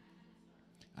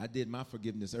 I did my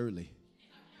forgiveness early.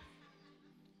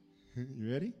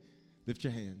 You ready? Lift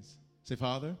your hands. Say,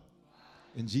 Father,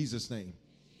 in Jesus' name,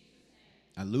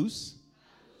 I loose,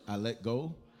 I let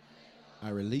go, I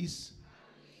release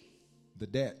the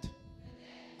debt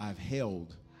I've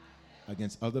held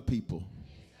against other people.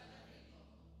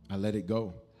 I let it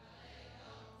go.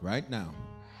 Right now,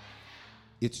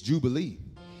 it's Jubilee.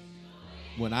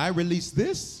 When I release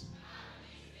this,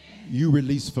 you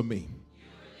release for me.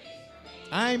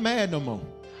 I ain't mad no more.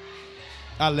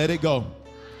 I let it go.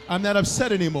 I'm not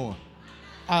upset anymore.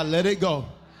 I let it go.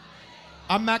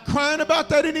 I'm not crying about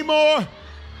that anymore.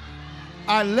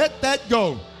 I let that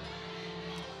go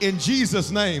in Jesus'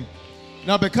 name.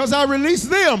 Now, because I release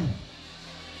them,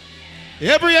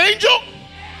 every angel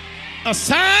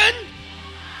assigned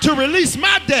to release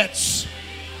my debts,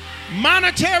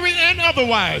 monetary and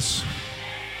otherwise,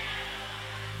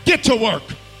 get to work.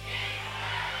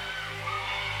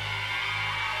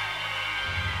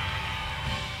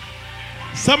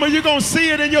 Some of you going to see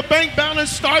it in your bank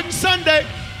balance starting Sunday.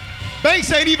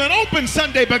 Banks ain't even open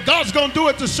Sunday, but God's going to do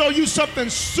it to show you something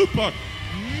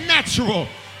supernatural.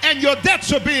 And your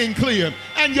debts are being cleared.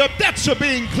 And your debts are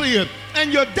being cleared.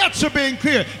 And your debts are being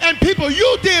cleared. And people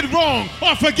you did wrong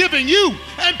are forgiving you.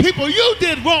 And people you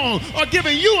did wrong are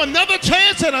giving you another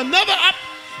chance and another opportunity.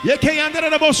 Come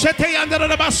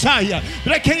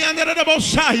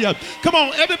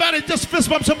on, everybody, just fist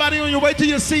bump somebody on your way to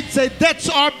your seat. Say, debts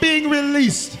are being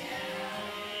released.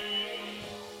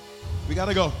 We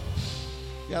gotta go.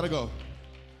 Gotta go.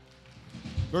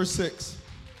 Verse 6.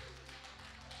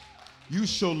 You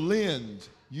shall lend,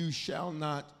 you shall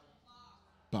not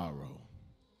borrow.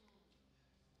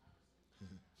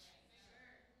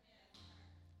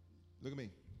 Look at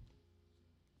me.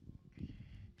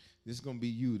 This is going to be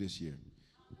you this year.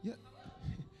 Yeah.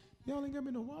 Y'all ain't got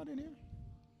me no water in here?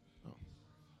 Oh.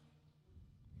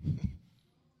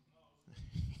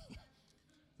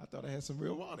 I thought I had some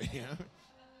real water here.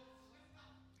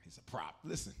 It's a prop.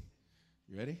 Listen.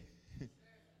 You ready?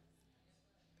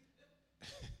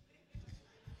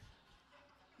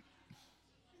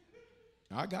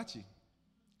 I got you.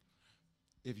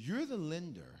 If you're the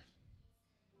lender,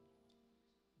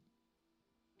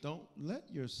 don't let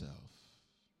yourself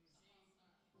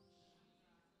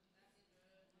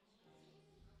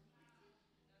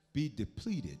be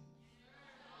depleted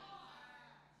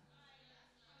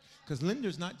Because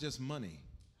lender's not just money.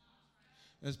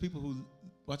 There's people who,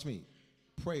 watch me,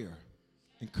 prayer,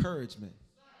 encouragement,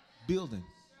 building.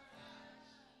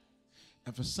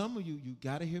 And for some of you, you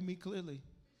got to hear me clearly.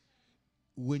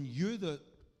 When you're the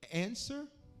answer,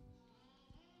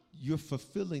 you're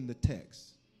fulfilling the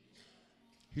text.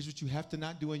 Here's what you have to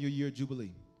not do in your year of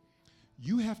Jubilee.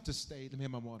 You have to stay, let me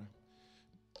have my water,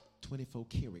 24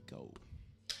 karat gold.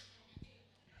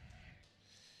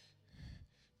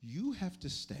 You have to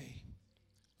stay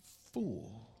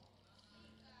full.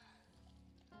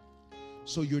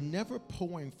 So you're never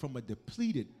pouring from a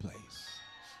depleted place.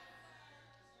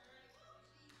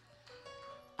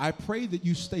 I pray that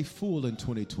you stay full in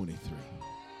 2023.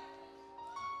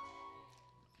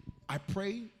 I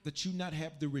pray that you not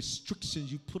have the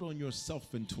restrictions you put on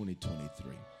yourself in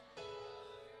 2023.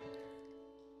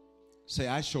 Say,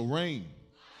 I shall reign.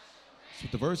 That's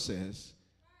what the verse says.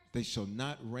 They shall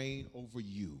not reign over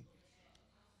you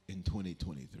in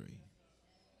 2023.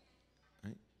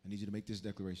 Right? I need you to make this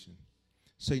declaration.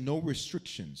 Say, no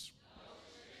restrictions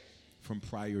from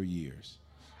prior years.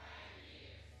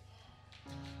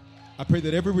 I pray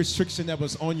that every restriction that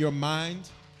was on your mind,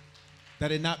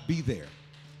 that it not be there.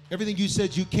 Everything you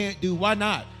said you can't do, why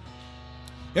not?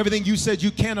 Everything you said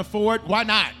you can't afford, why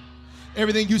not?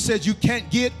 Everything you said you can't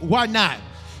get, why not?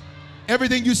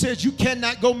 Everything you said you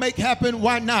cannot go make happen,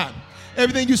 why not?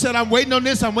 Everything you said, I'm waiting on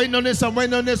this, I'm waiting on this, I'm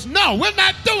waiting on this. No, we're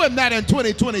not doing that in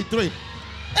 2023.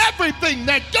 Everything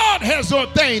that God has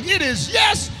ordained, it is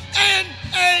yes and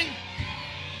a.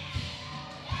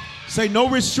 Say no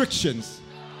restrictions.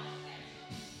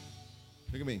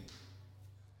 Look at me.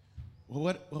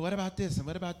 Well, what about this? And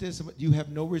what about this? You have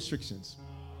no restrictions.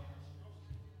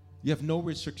 You have no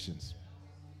restrictions.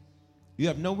 You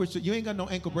have no restrictions. You ain't got no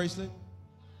ankle bracelet.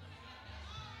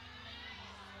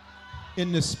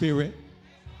 In the spirit.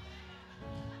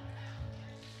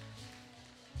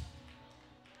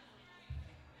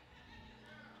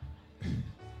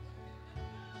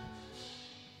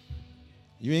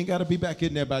 You ain't got to be back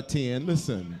in there by 10.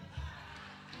 Listen.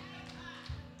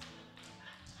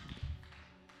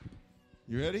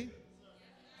 You ready?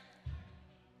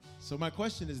 So my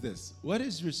question is this. What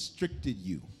has restricted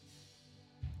you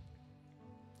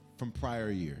from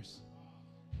prior years?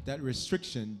 That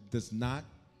restriction does not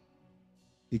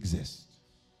exist.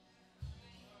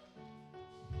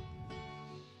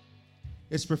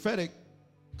 It's prophetic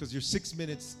because you're 6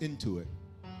 minutes into it.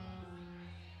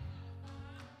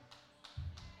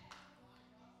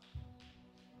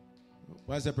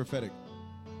 Why is that prophetic?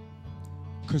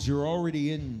 Because you're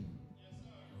already in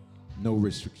no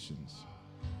restrictions.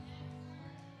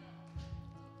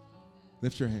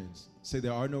 Lift your hands. Say,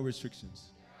 there are no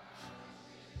restrictions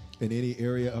in any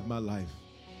area of my life.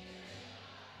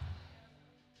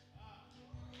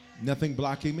 Nothing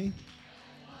blocking me.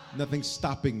 Nothing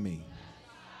stopping me.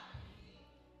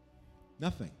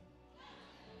 Nothing.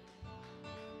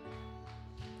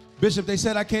 Bishop, they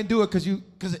said I can't do it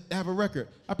because I have a record.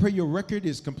 I pray your record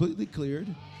is completely cleared.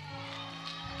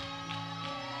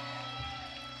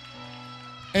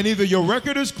 And either your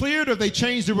record is cleared or they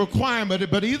changed the requirement,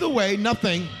 but either way,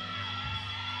 nothing.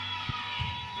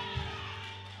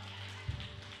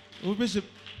 Well, Bishop,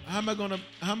 how am I gonna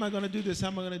do this? How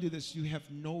am I gonna do this? You have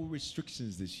no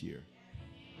restrictions this year.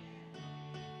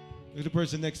 Look at the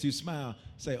person next to you, smile.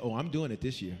 Say, oh, I'm doing it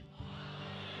this year.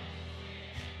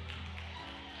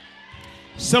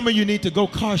 Some of you need to go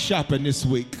car shopping this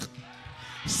week.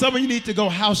 Some of you need to go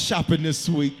house shopping this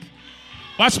week.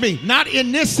 Watch me, not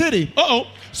in this city.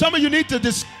 Some of you need to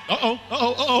because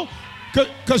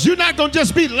you're not going to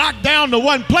just be locked down to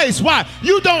one place. Why?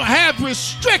 You don't have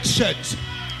restrictions.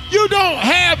 You don't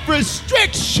have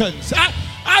restrictions.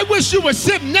 I wish you were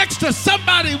sitting next to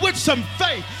somebody with some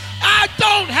faith. I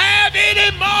don't have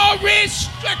any more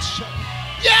restrictions.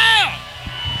 Yeah.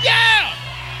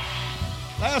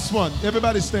 Last one.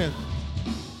 Everybody stand.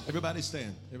 Everybody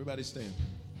stand. Everybody stand.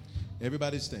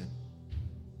 Everybody stand.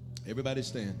 Everybody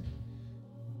stand.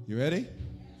 You ready?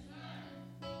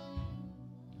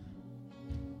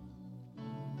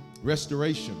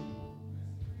 Restoration.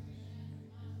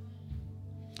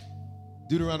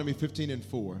 Deuteronomy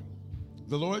 15:4.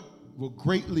 The Lord will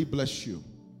greatly bless you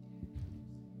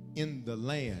in the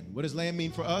land. What does land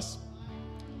mean for us?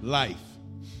 Life,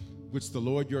 which the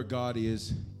Lord your God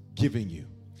is giving you.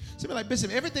 So be like,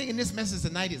 Bishop, everything in this message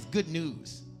tonight is good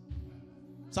news.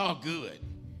 It's all good.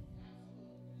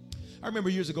 I remember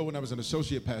years ago when I was an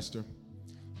associate pastor,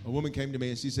 a woman came to me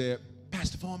and she said,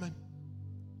 Pastor Foreman,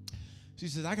 she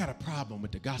says, I got a problem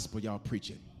with the gospel y'all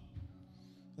preaching.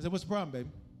 I said, what's the problem, baby?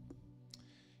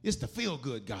 It's the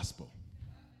feel-good gospel.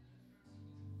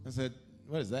 I said,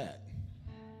 what is that?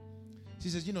 She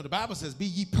says, the Bible says, be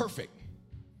ye perfect,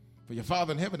 for your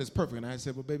Father in heaven is perfect. And I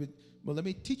said, well, baby, let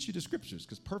me teach you the scriptures,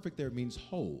 because perfect there means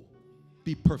whole.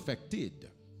 Be perfected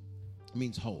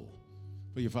means whole,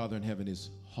 for your Father in heaven is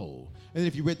whole. And then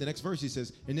if you read the next verse, he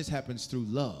says, and this happens through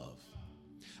love.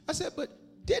 I said, but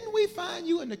didn't we find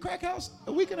you in the crack house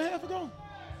a week and a half ago?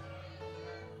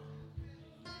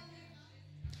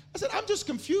 I said, I'm just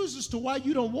confused as to why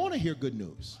you don't want to hear good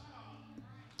news.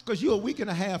 Because you're a week and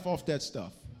a half off that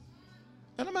stuff.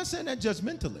 And I'm not saying that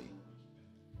judgmentally.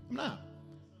 I'm not.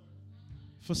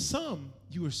 For some,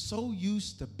 you are so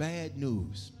used to bad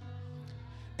news.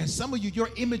 And some of you, your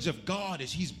image of God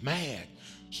is he's mad.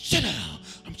 Sit down.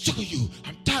 I'm sick of you.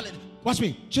 I'm tired. Watch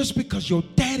me. Just because your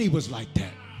daddy was like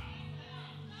that.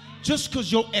 Just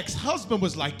because your ex-husband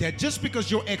was like that. Just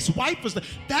because your ex-wife was like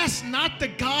that. That's not the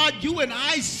God you and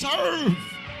I serve.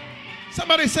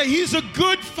 Somebody say he's a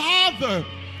good father.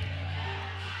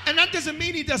 And that doesn't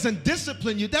mean he doesn't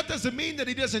discipline you. That doesn't mean that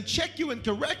he doesn't check you and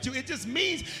correct you. It just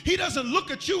means he doesn't look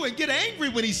at you and get angry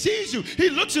when he sees you. He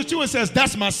looks at you and says,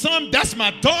 that's my son, that's my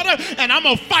daughter, and I'm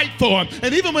going to fight for them.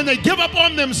 And even when they give up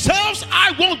on themselves,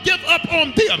 I won't give up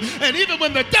on them. And even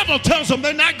when the devil tells them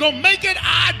they're not going to make it,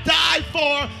 I die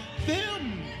for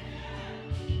them.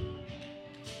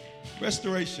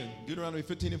 Restoration. Deuteronomy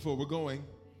 15:4. We're going.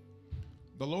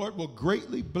 The Lord will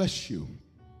greatly bless you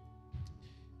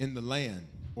in the land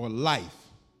or life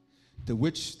to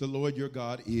which the Lord your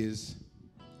God is.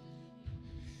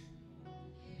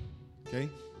 Okay?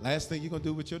 Last thing you're going to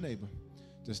do with your neighbor,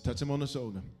 just touch him on the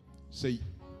shoulder. Say,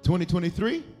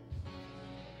 2023,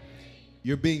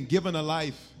 you're being given a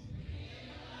life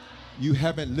you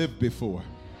haven't lived before.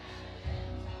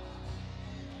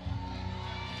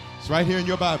 It's right here in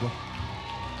your Bible.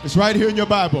 It's right here in your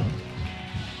Bible.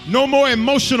 No more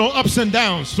emotional ups and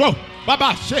downs. Whoa.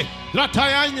 Bye-bye.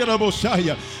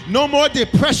 No more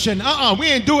depression. We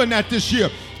ain't doing that this year.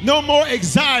 No more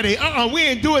anxiety. We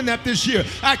ain't doing that this year.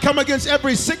 I come against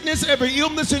every sickness, every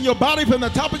illness in your body from the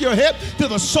top of your head to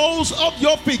the soles of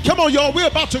your feet. Come on, y'all. We're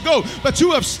about to go. But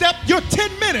you have stepped your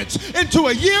 10 minutes into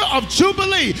a year of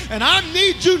Jubilee. And I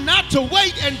need you not to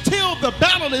wait until the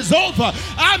battle is over.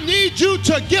 I need you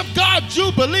to give God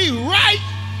Jubilee right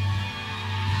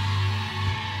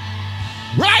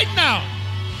now.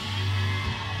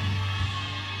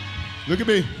 Look at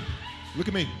me. Look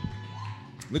at me.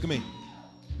 Look at me.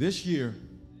 This year,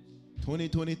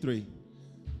 2023,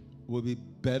 will be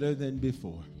better than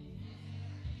before.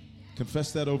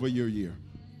 Confess that over your year.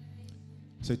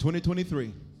 Say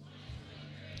 2023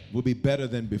 will be better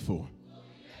than before.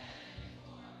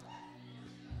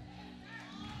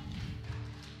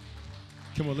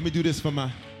 Come on, let me do this for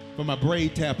my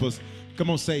braid tappers.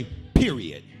 Come on, say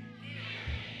period.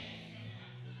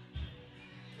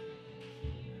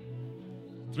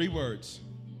 Three words: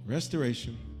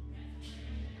 restoration,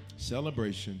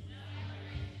 celebration,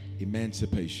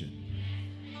 emancipation.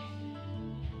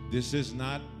 This is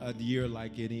not a year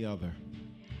like any other.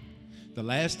 The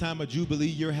last time a Jubilee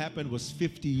year happened was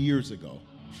 50 years ago.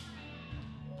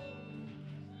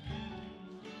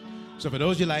 So for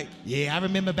those of you like, yeah, I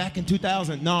remember back in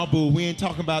 2000. No, boo, we ain't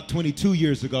talking about 22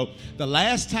 years ago. The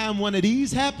last time one of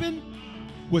these happened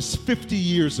was 50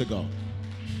 years ago.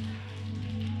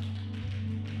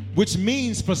 Which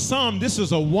means for some, this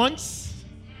is a once,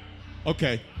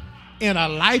 in a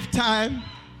lifetime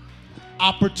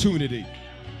opportunity.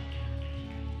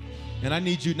 And I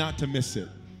need you not to miss it.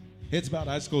 Heads bowed,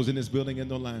 eyes closed in this building and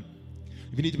online.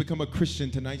 If you need to become a Christian,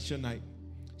 tonight's your night.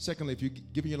 Secondly, if you're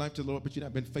giving your life to the Lord, but you've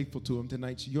not been faithful to him,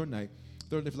 tonight's your night.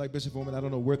 Thirdly, if you're like Bishop Foreman, I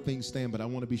don't know where things stand, but I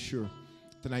want to be sure.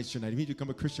 Tonight's your night. If you need to become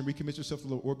a Christian, recommit yourself to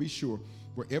the Lord, or be sure.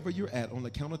 Wherever you're at, on the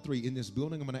count of 3 in this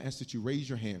building, I'm going to ask that you raise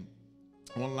your hand.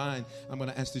 Online, I'm going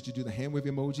to ask that you do the hand wave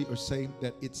emoji or say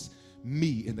that it's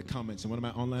me in the comments. And one of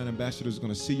my online ambassadors is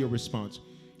going to see your response.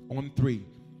 On 3,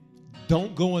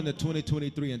 don't go into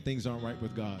 2023 and things aren't right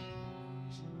with God.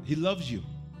 He loves you.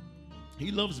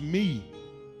 He loves me.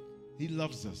 He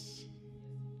loves us.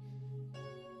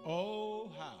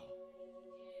 Oh, how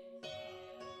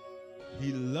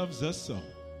he loves us so.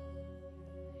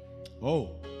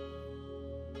 Oh,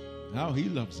 how he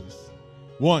loves us.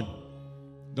 1,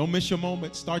 don't miss your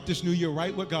moment. Start this new year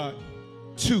right with God.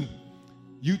 2,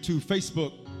 YouTube,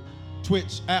 Facebook,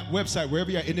 Twitch, app, website,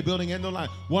 wherever you're at, in the building and online.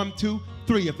 1, 2,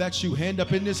 3. If that's you, hand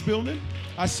up in this building.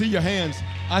 I see your hands.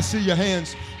 I see your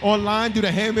hands. Online, do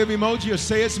the hand wave emoji or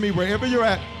say it's me wherever you're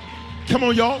at. Come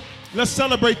on, y'all. Let's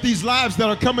celebrate these lives that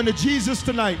are coming to Jesus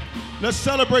tonight. Let's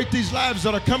celebrate these lives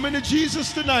that are coming to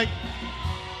Jesus tonight.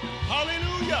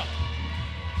 Hallelujah.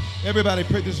 Everybody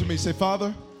pray this with me. Say,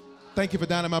 Father, thank you for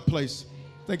dying in my place.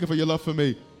 Thank you for your love for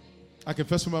me. I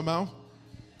confess with my mouth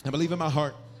I believe in my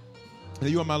heart that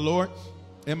you are my Lord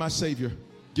and my Savior.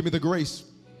 Give me the grace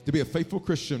to be a faithful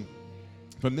Christian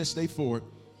from this day forward.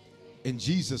 In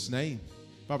Jesus' name.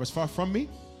 If I was far from me,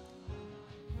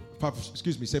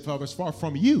 say if I was far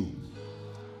from you,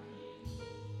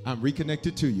 I'm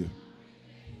reconnected to you.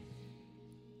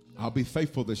 I'll be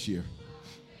faithful this year.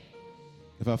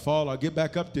 If I fall, I'll get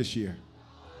back up this year.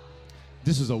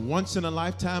 This is a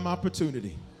once-in-a-lifetime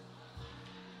opportunity.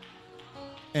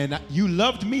 And you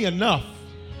loved me enough,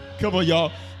 come on,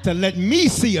 y'all, to let me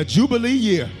see a Jubilee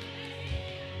year.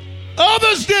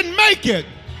 Others didn't make it.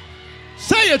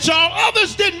 Say it, y'all.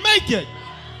 Others didn't make it.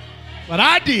 But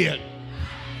I did.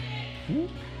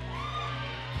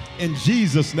 In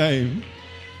Jesus' name.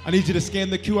 I need you to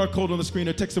scan the QR code on the screen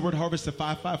or text the word harvest to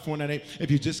 55498 if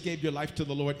you just gave your life to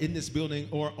the Lord in this building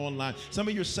or online. Some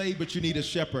of you are saved, but you need a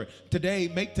shepherd.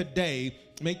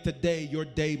 Make today your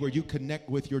day where you connect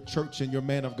with your church and your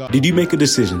man of God. Did you make a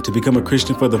decision to become a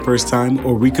Christian for the first time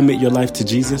or recommit your life to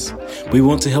Jesus? We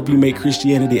want to help you make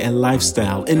Christianity a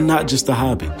lifestyle and not just a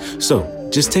hobby. So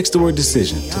just text the word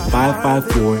decision to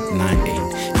 55498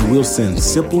 and we'll send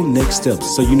simple next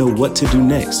steps so you know what to do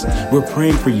next. We're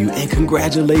praying for you and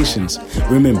congratulations.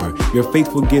 Remember, your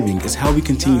faithful giving is how we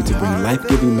continue to bring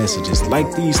life-giving messages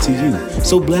like these to you.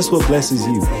 So bless what blesses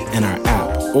you in our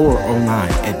app or online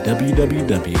at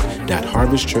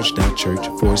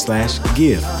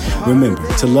www.harvestchurch.church/give.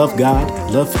 Remember to love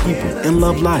God, love people, and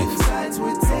love life.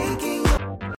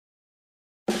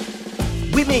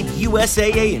 We made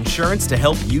USAA Insurance to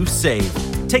help you save.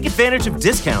 Take advantage of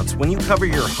discounts when you cover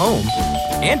your home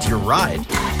and your ride.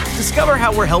 Discover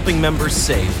how we're helping members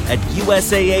save at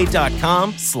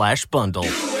USAA.com/bundle.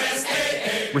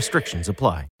 USAA. Restrictions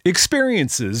apply.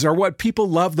 Experiences are what people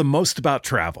love the most about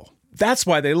travel. That's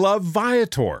why they love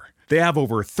Viator. They have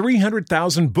over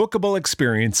 300,000 bookable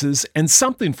experiences and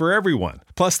something for everyone.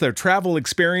 Plus, their travel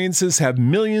experiences have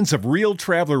millions of real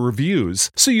traveler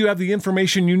reviews, so you have the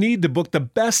information you need to book the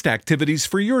best activities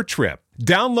for your trip.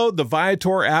 Download the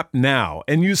Viator app now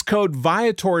and use code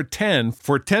Viator10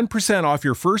 for 10% off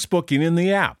your first booking in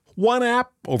the app. One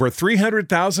app, over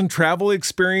 300,000 travel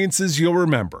experiences you'll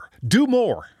remember. Do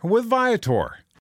more with Viator.